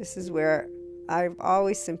 this is where I've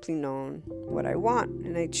always simply known what I want,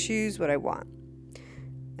 and I choose what I want.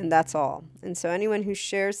 And that's all. And so anyone who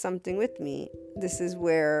shares something with me, this is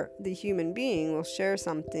where the human being will share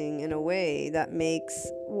something in a way that makes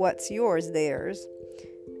what's yours theirs.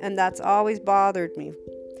 And that's always bothered me.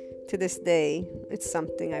 To this day, it's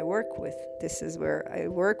something I work with. This is where I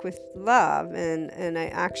work with love, and I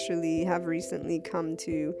actually have recently come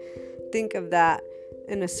to think of that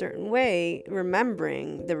in a certain way,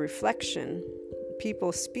 remembering the reflection.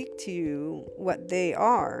 People speak to you what they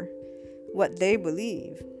are, what they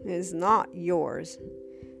believe is not yours.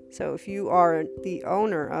 So if you are the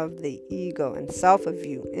owner of the ego and self of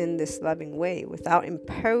you in this loving way, without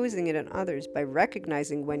imposing it on others, by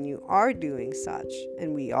recognizing when you are doing such,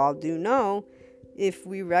 and we all do know, if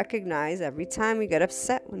we recognize every time we get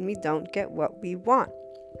upset when we don't get what we want.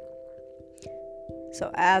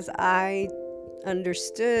 So as I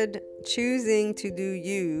understood choosing to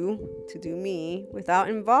do me, without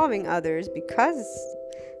involving others, because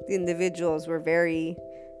the individuals were very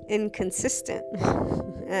inconsistent,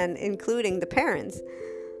 and including the parents,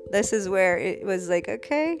 this is where it was like,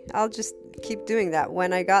 okay, I'll just keep doing that.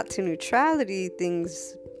 When I got to neutrality,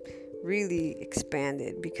 things really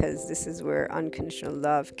expanded, because this is where unconditional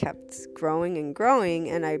love kept growing and growing,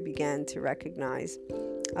 and I began to recognize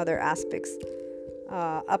other aspects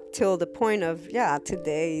up till the point of,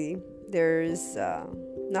 today there's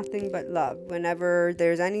nothing but love. Whenever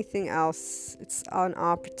there's anything else, it's an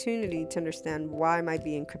opportunity to understand, why am I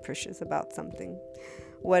being capricious about something?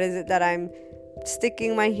 What is it that I'm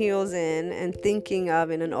sticking my heels in and thinking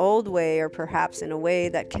of in an old way, or perhaps in a way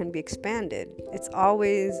that can be expanded? It's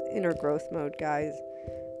always inner growth mode, guys.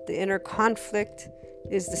 The inner conflict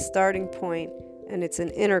is the starting point, and it's an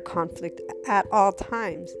inner conflict at all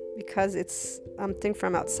times, because it's something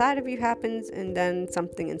from outside of you happens, and then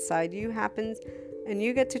something inside you happens, and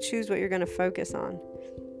you get to choose what you're going to focus on.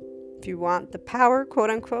 If you want the power, quote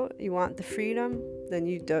unquote, you want the freedom, then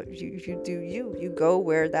you go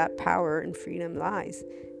where that power and freedom lies.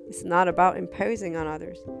 It's not about imposing on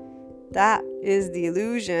others. That is the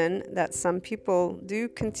illusion that some people do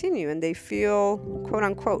continue, and they feel, quote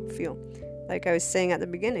unquote, feel, like I was saying at the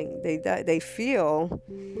beginning, they feel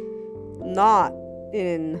not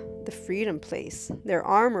in the freedom place. Their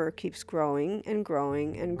armor keeps growing and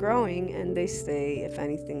growing and growing, and they stay, if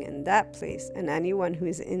anything, in that place. And anyone who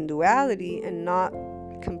is in duality and not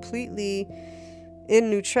completely in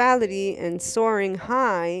neutrality and soaring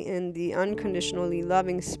high in the unconditionally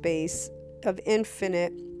loving space of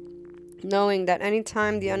infinite, knowing that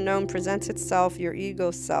anytime the unknown presents itself, your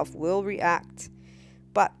ego self will react.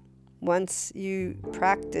 But once you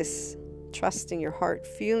practice trusting your heart,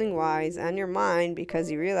 feeling wise, and your mind, because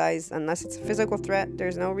you realize, unless it's a physical threat,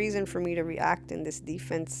 there's no reason for me to react in this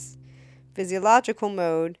defense physiological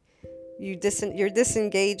mode. You're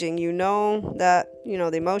disengaging. You know that,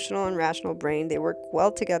 the emotional and rational brain, they work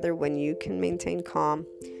well together when you can maintain calm.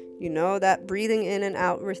 You know that breathing in and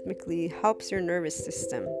out rhythmically helps your nervous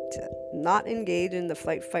system to not engage in the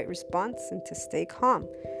flight-fight response and to stay calm.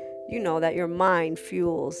 You know that your mind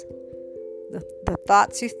fuels the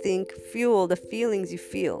thoughts you think, fuel the feelings you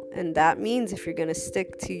feel. And that means if you're going to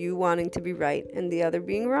stick to you wanting to be right and the other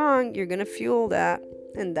being wrong, you're going to fuel that.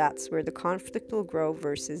 And that's where the conflict will grow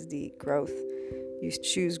versus the growth. You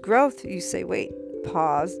choose growth. You say, wait,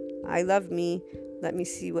 pause. I love me. Let me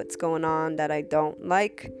see what's going on that I don't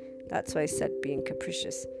like. That's why I said being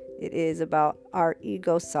capricious. It is about our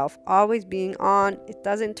ego self always being on. It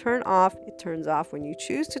doesn't turn off. It turns off when you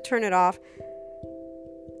choose to turn it off.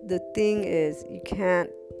 The thing is, you can't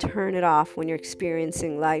turn it off when you're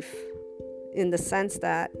experiencing life, in the sense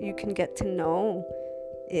that you can get to know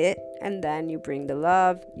it, and then you bring the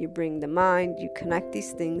love, you bring the mind, you connect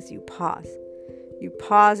these things, you pause. You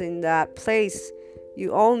pause in that place.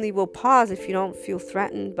 You only will pause if you don't feel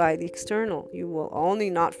threatened by the external. You will only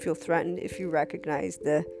not feel threatened if you recognize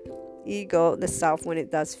the ego, the self, when it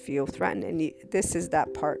does feel threatened. And this is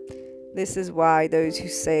that part. This is why those who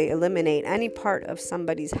say eliminate any part of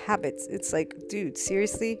somebody's habits, it's like, dude,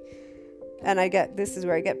 seriously? And this is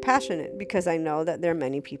where I get passionate, because I know that there are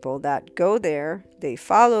many people that go there, they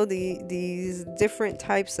follow these different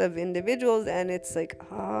types of individuals, and it's like,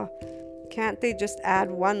 can't they just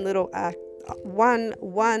add one little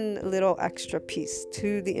extra piece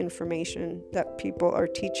to the information that people are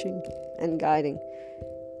teaching and guiding?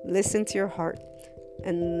 Listen to your heart.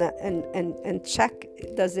 And check,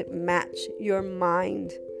 does it match your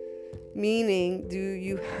mind? Meaning, do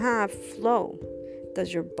you have flow?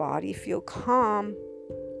 Does your body feel calm?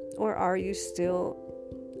 Or are you still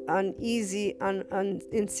uneasy,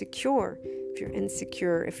 insecure? If you're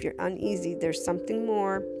insecure, if you're uneasy, there's something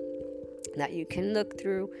more that you can look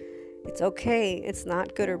through. It's okay. It's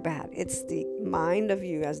not good or bad. It's the mind of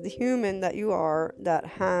you as the human that you are that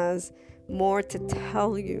has more to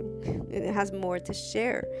tell you. It has more to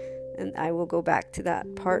share. And I will go back to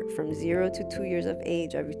that part from 0 to 2 years of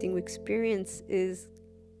age. Everything we experience is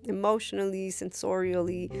emotionally,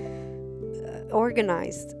 sensorially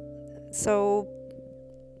organized. So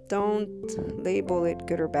don't label it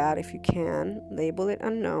good or bad. If you can, label it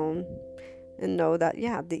unknown. And know that,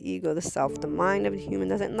 the ego, the self, the mind of the human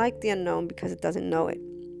doesn't like the unknown because it doesn't know it.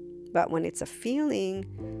 But when it's a feeling,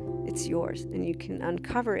 it's yours, and you can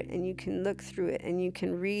uncover it, and you can look through it, and you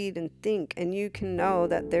can read and think, and you can know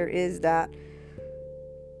that there is that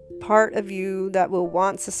part of you that will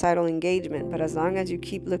want societal engagement. But as long as you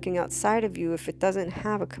keep looking outside of you, if it doesn't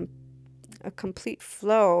have a complete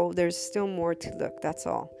flow, there's still more to look. That's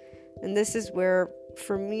all. And this is where,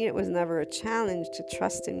 for me, it was never a challenge to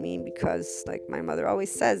trust in me, because, like my mother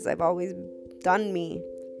always says, I've always done me.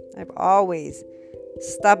 I've always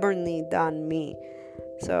stubbornly done me.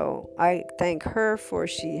 So I thank her for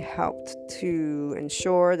she helped to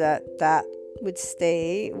ensure that would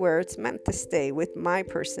stay where it's meant to stay, with my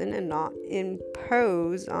person, and not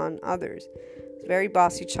impose on others. It's a very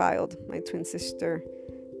bossy child, my twin sister.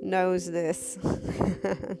 knows this.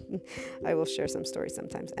 I will share some stories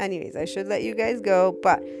sometimes. Anyways, I should let you guys go,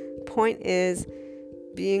 but point is,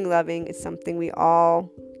 being loving is something we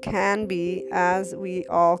all can be, as we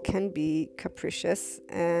all can be capricious.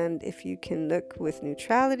 And if you can look with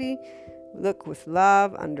neutrality, look with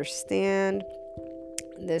love, understand,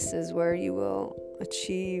 this is where you will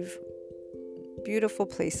achieve beautiful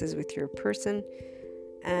places with your person,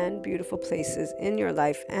 and beautiful places in your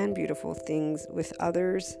life, and beautiful things with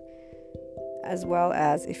others, as well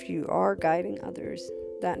as if you are guiding others.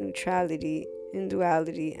 That neutrality in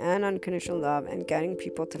duality and unconditional love, and getting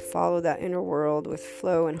people to follow that inner world with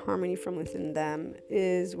flow and harmony from within them,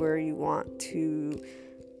 is where you want to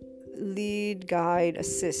lead, guide,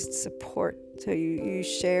 assist, support. So you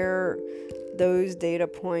share those data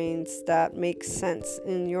points that make sense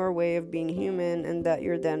in your way of being human, and that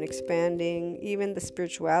you're then expanding even the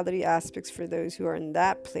spirituality aspects for those who are in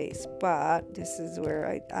that place. But this is where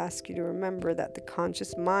I ask you to remember that the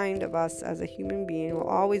conscious mind of us as a human being will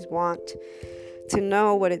always want to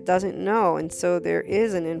know what it doesn't know, and so there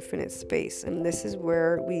is an infinite space. And this is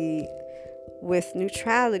where we, with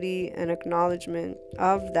neutrality and acknowledgement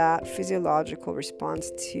of that physiological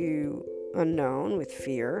response to unknown with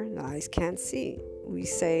fear, the eyes can't see, we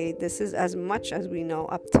say this is as much as we know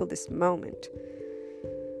up till this moment,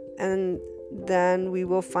 and then we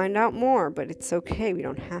will find out more. But it's okay, we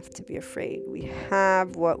don't have to be afraid. We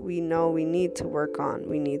have what we know we need to work on.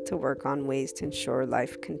 We need to work on ways to ensure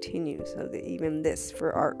life continues, so that even this,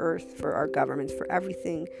 for our earth, for our governments, for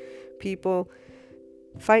everything, people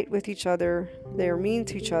fight with each other, they're mean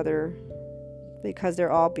to each other, because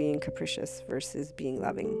they're all being capricious versus being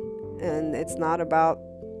loving. And it's not about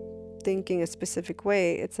thinking a specific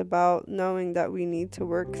way, it's about knowing that we need to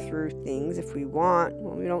work through things if we want.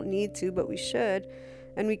 Well, we don't need to, but we should,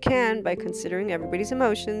 and we can, by considering everybody's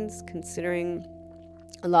emotions, considering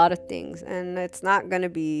a lot of things. And it's not going to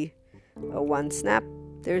be a one snap.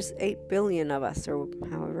 There's 8 billion of us, or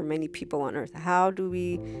however many people on earth. How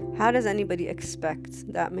does anybody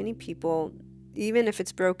expect that many people, even if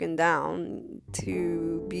it's broken down,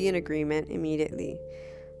 to be in agreement immediately?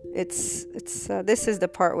 This is the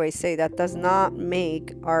part where I say that does not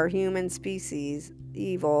make our human species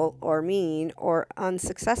evil or mean or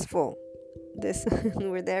unsuccessful. This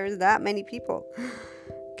where there is that many people,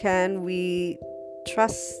 can we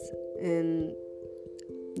trust in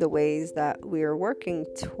the ways that we are working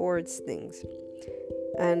towards things?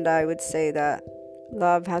 And I would say that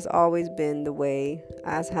love has always been the way,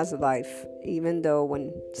 as has life. Even though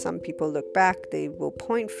when some people look back, they will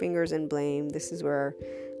point fingers and blame. This is where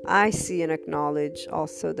I see and acknowledge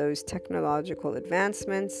also those technological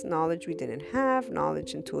advancements, knowledge we didn't have,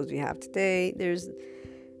 knowledge and tools we have today. There's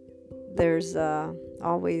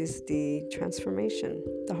always the transformation,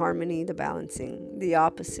 the harmony, the balancing, the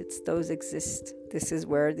opposites. Those exist. This is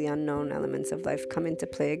where the unknown elements of life come into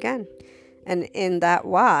play again. And in that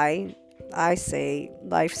why, I say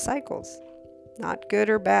life cycles, not good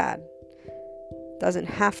or bad. Doesn't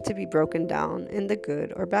have to be broken down in the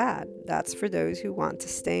good or bad. That's for those who want to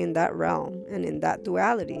stay in that realm and in that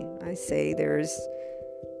duality. I say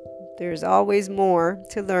there's always more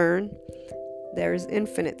to learn. There's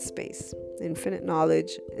infinite space, infinite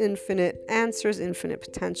knowledge, infinite answers, infinite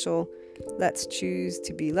potential. Let's choose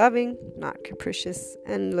to be loving, not capricious,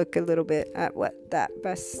 and look a little bit at what that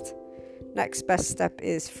next best step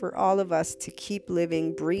is for all of us to keep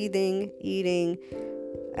living, breathing, eating,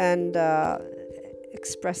 and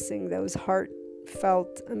expressing those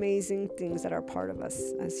heartfelt, amazing things that are part of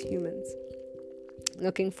us as humans.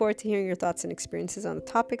 Looking forward to hearing your thoughts and experiences on the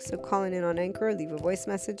topic, so call in on Anchor or leave a voice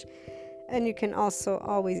message. And you can also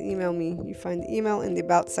always email me. You find the email in the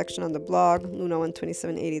About section on the blog,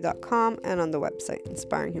 luna12780.com, and on the website,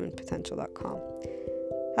 inspiringhumanpotential.com.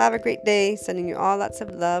 Have a great day. Sending you all lots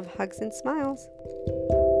of love, hugs, and smiles.